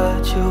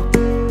beside you,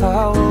 I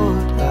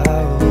would,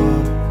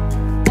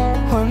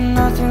 when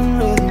nothing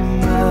really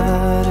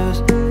matters.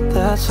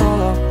 That's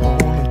all I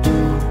wanna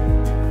do.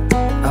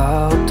 I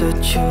hope that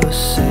you are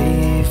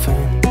safe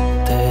and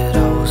that I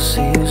will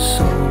see you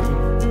soon.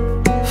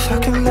 If I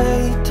could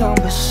lay down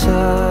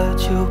beside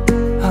you,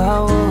 I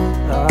would,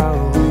 I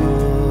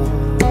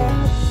would,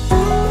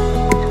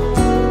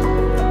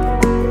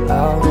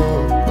 I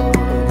would,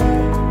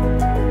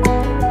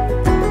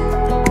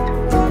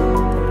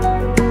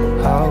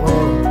 I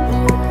would.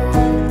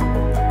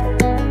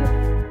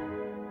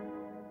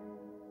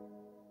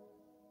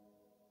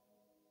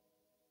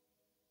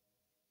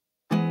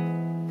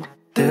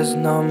 There's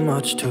not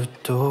much to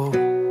do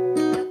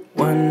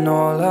when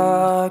all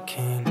I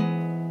can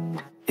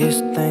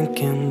is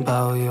thinking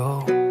about you.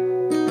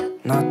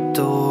 Not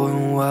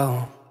doing well,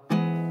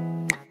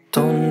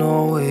 don't know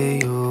where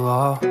you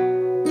are,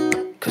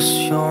 'cause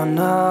you're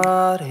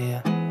not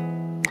here.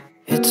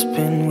 It's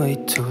been way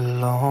too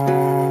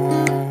long.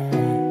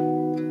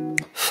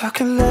 If I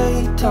could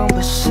lay down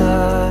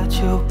beside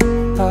you,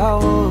 I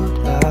would,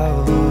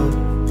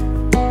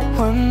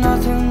 when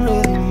nothing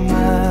really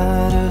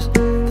matters.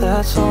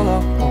 That's all I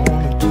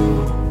wanna do.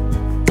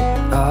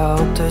 I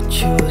hope that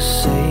you are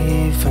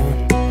safe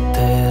and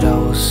that I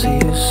will see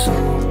you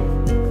soon.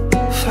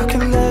 If I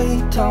could lay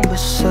down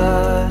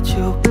beside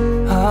you,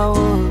 I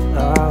would,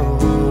 I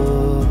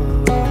would,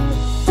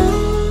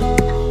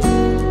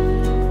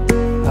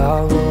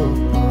 I would,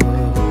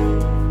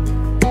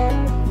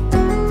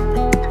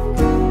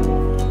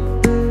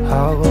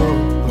 I would.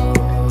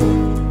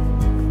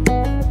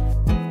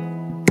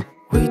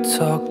 We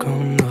talk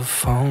on the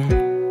phone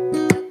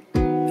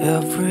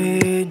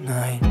every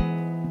night.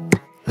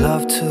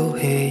 Love to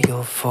hear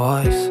your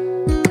voice.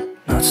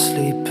 Not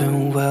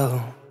sleeping well,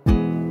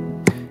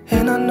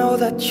 and I I know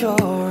that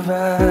you're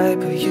right,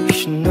 but you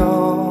should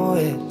know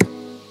it.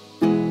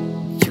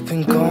 You've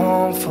been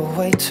gone for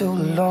way too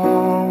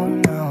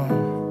long now.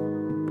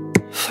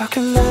 If I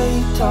could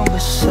lay down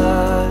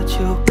beside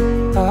you,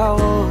 I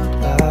would.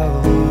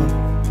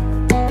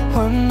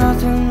 When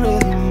nothing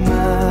really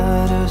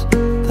matters,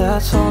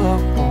 that's all I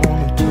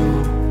wanna do.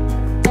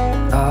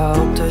 I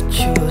hope that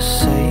you are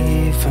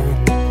safe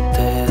and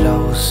that I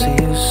will see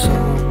you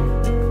soon.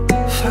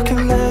 If I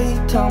could lay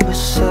down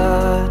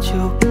beside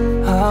you,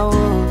 I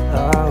would.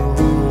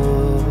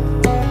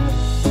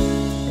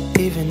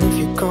 Even if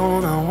you're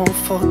gone, I won't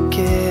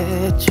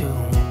forget you.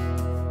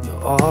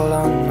 You're all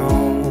I know,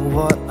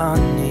 what I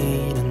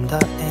need, and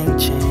that ain't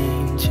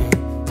changing.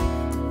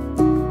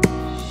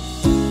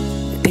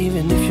 And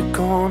even if you're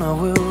gone, I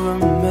will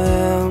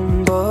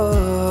remember.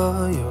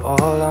 You're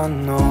all I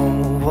know,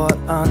 what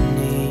I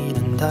need,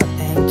 and that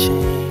ain't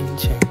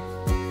changing.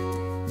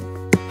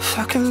 If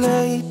I could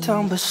lay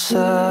down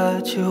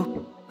beside you,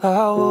 I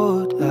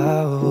would.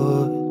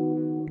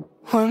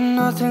 When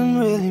nothing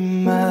really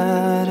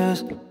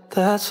matters,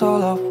 that's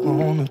all I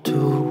wanna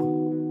do.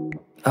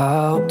 I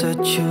hope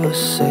that you are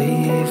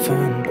safe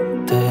and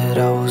that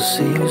I will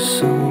see you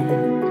soon.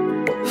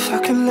 If I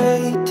could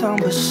lay down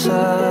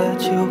beside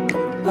you,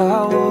 I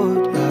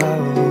would.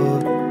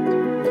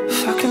 If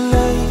I could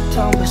lay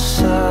down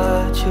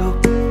beside you,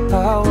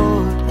 I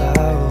would.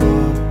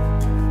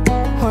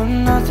 When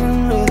nothing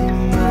really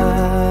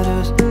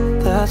matters,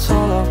 that's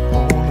all I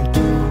wanna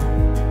do.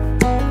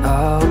 I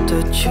hope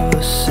that you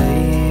are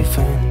safe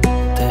and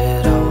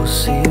that I will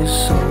see you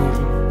soon.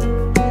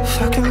 If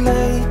I could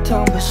lay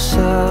down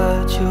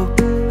beside you,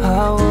 I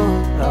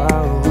would.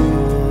 I would.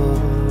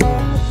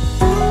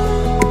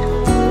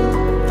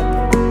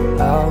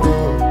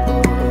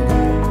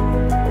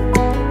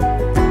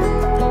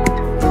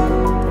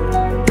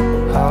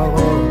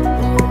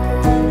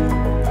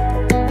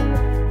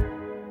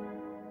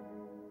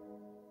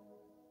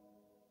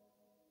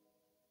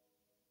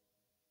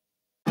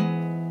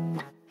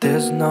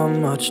 There's not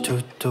much to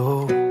do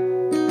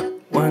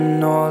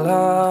when all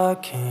I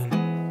can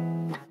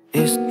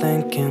is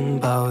thinking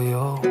about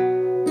you.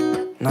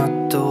 Not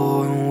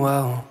doing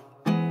well,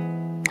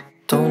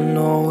 don't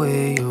know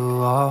where you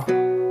are,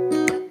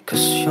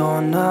 'cause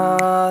you're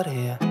not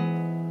here.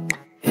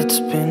 It's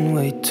been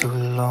way too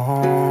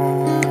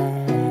long.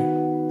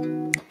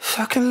 If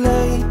I could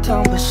lay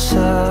down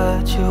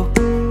beside you,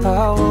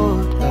 I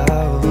would.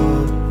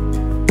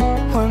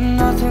 When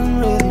nothing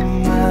really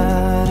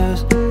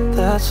matters,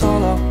 that's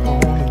all I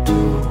wanna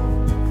do.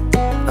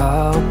 I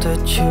hope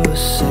that you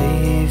are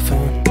safe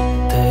and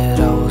that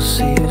I will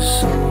see you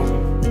soon.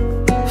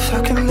 If I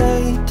could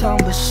lay down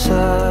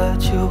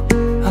beside you,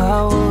 I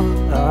would.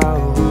 I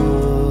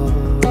would.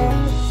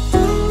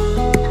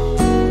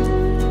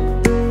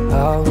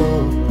 I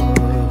would.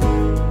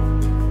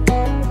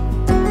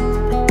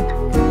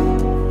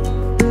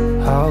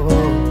 I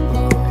would.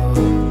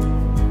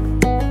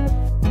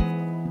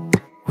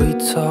 We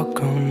talk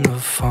on the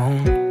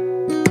phone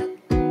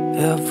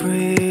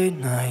every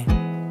night.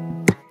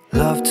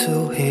 Love to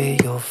hear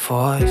your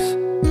voice.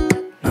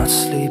 Not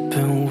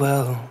sleeping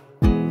well.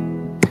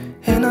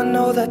 And I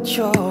know that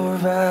you're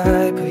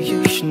right, but you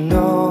should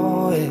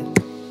know it.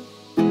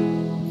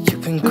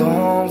 You've been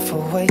gone for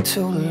way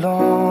too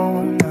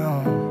long now.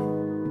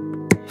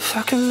 If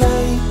I could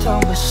lay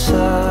down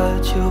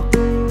beside you,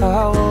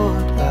 I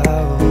would.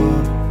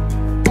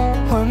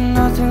 When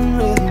nothing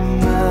really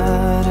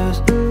matters,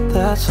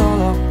 that's all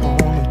I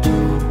wanna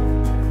do.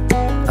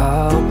 I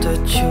hope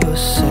that you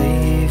are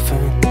safe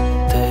and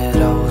that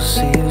I will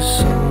see you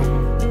soon.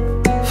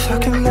 If I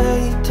could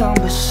lay down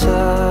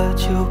beside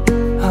you,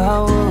 I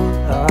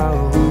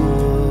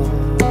would.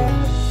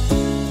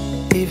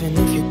 Even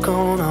if you're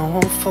gone, I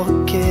won't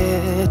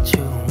forget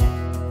you.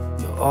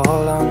 You're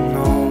all I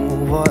know,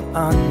 what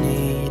I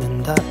need, and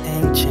that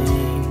ain't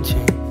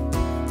changing.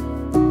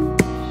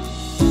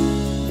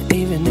 And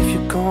even if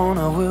you're gone,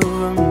 I will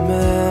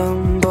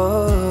remember.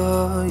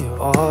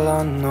 You're all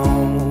I know,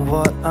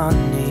 what I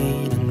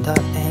need, and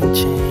that ain't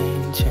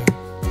changing.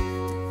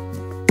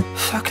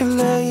 If I could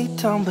lay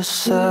down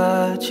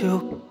beside you,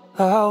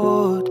 I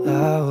would.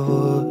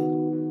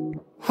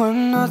 When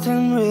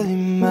nothing really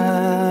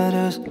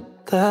matters,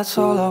 that's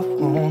all I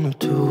wanna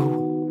do.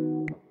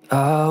 I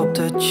hope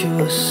that you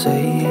are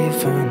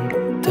safe and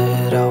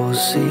that I will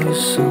see you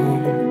soon.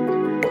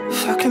 If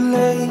I could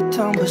lay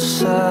down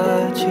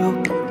beside you,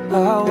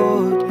 I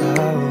would.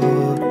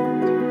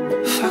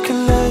 If I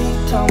could lay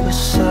down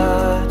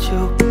beside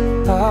you,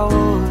 I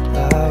would.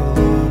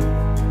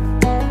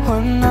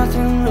 When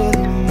nothing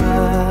really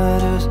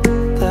matters,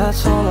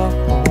 that's all I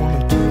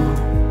wanna do.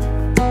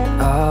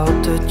 I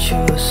hope that you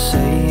are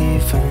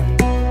safe and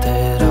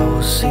that I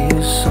will see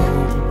you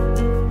soon.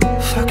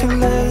 If I could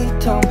lay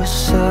down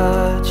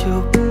beside you,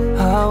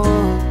 I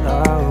would.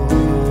 I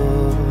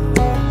would.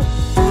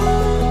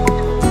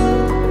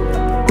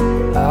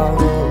 I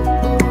would.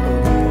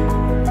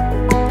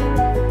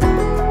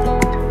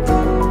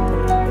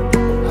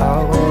 I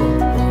would.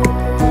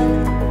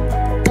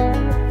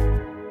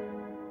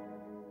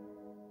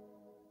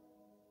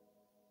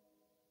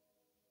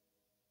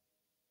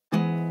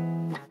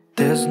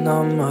 there's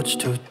not much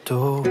to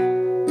do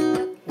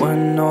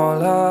when all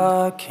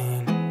I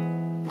can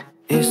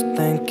is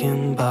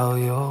thinking about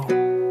you.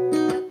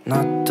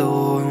 Not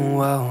doing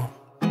well,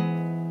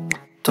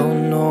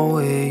 don't know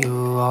where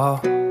you are,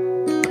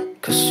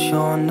 'cause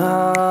you're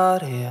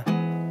not here.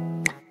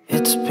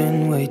 It's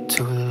been way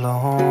too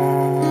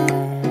long.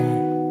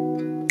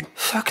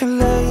 If I could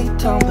lay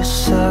down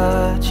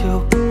beside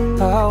you,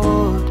 I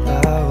would.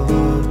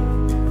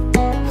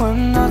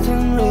 When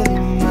nothing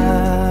really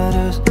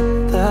matters,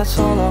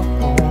 that's all I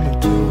wanna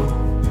do.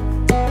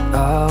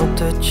 I hope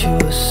that you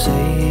are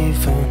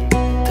safe and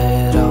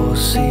that I will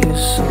see you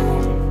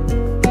soon.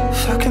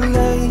 If I could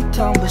lay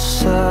down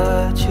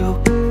beside you,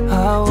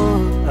 I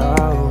would.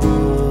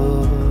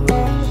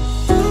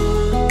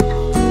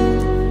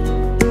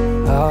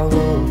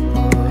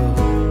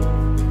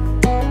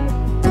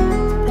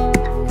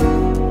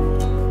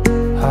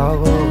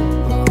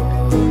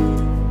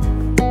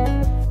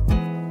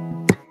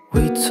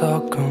 We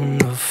talk on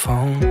the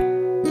phone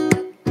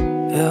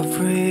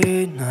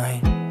every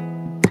night.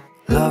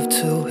 Love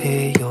to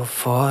hear your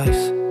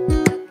voice.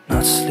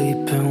 Not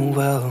sleeping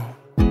well,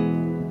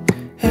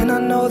 and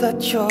I know that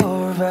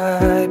you're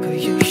right,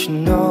 but you should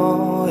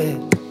know it.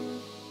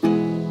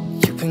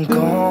 You've been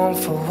gone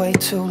for way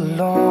too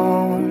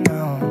long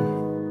now.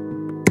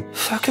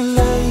 If I could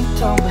lay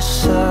down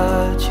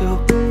beside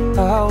you,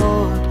 I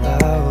would.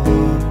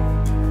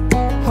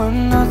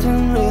 When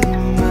nothing really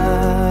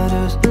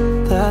matters,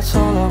 that's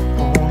all I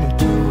wanna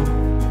do.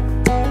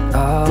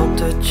 I hope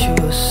that you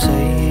are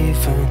safe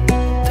and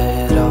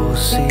that I will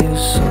see you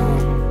soon.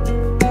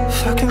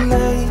 If I could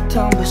lay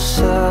down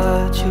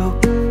beside you,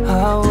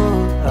 I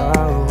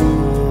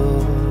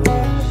would.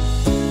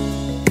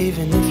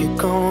 Even if you're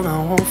gone,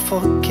 I won't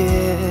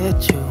forget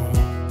you.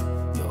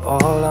 You're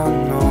all I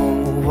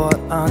know, what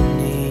I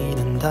need,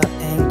 and that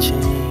ain't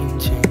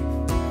changing.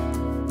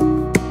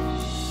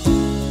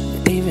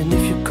 And even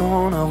if you're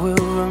gone, I will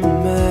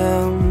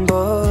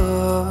remember.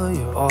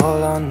 You're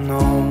all I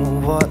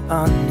know, what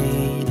I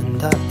need, and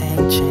that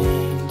ain't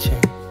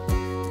changing.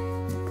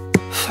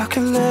 If I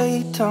could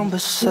lay down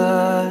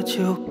beside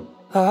you,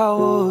 I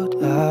would.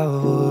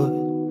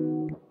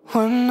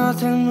 When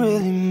nothing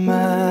really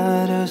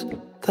matters,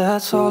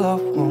 that's all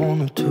I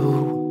wanna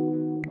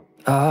do.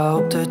 I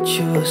hope that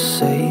you are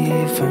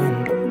safe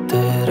and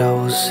that I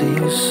will see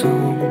you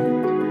soon.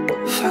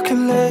 If I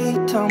could lay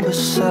down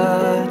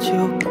beside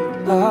you,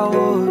 I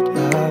would.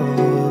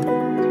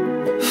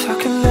 If I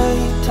could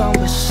lay down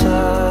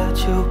beside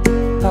you,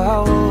 I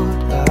would.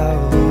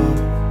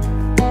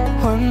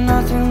 When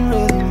nothing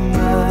really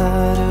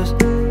matters,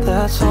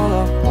 that's all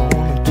I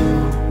wanna do.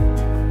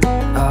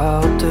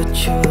 I hope that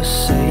you are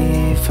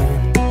safe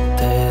and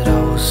that I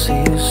will see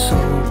you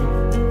soon.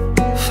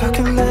 If I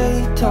could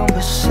lay down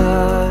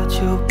beside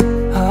you,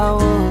 I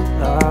would.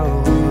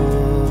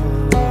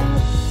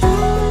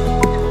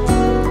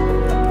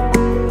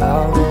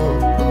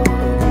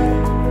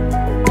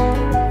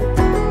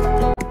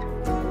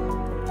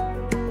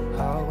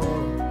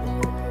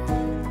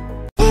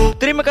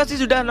 Terima kasih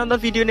sudah nonton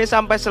video ini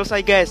sampai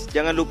selesai guys.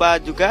 Jangan lupa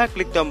juga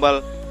klik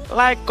tombol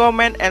like,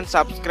 comment, and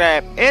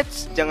subscribe.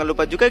 Jangan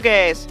lupa juga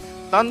guys,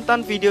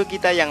 tonton video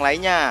kita yang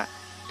lainnya.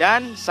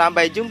 Dan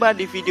sampai jumpa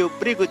di video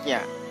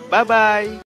berikutnya. Bye bye.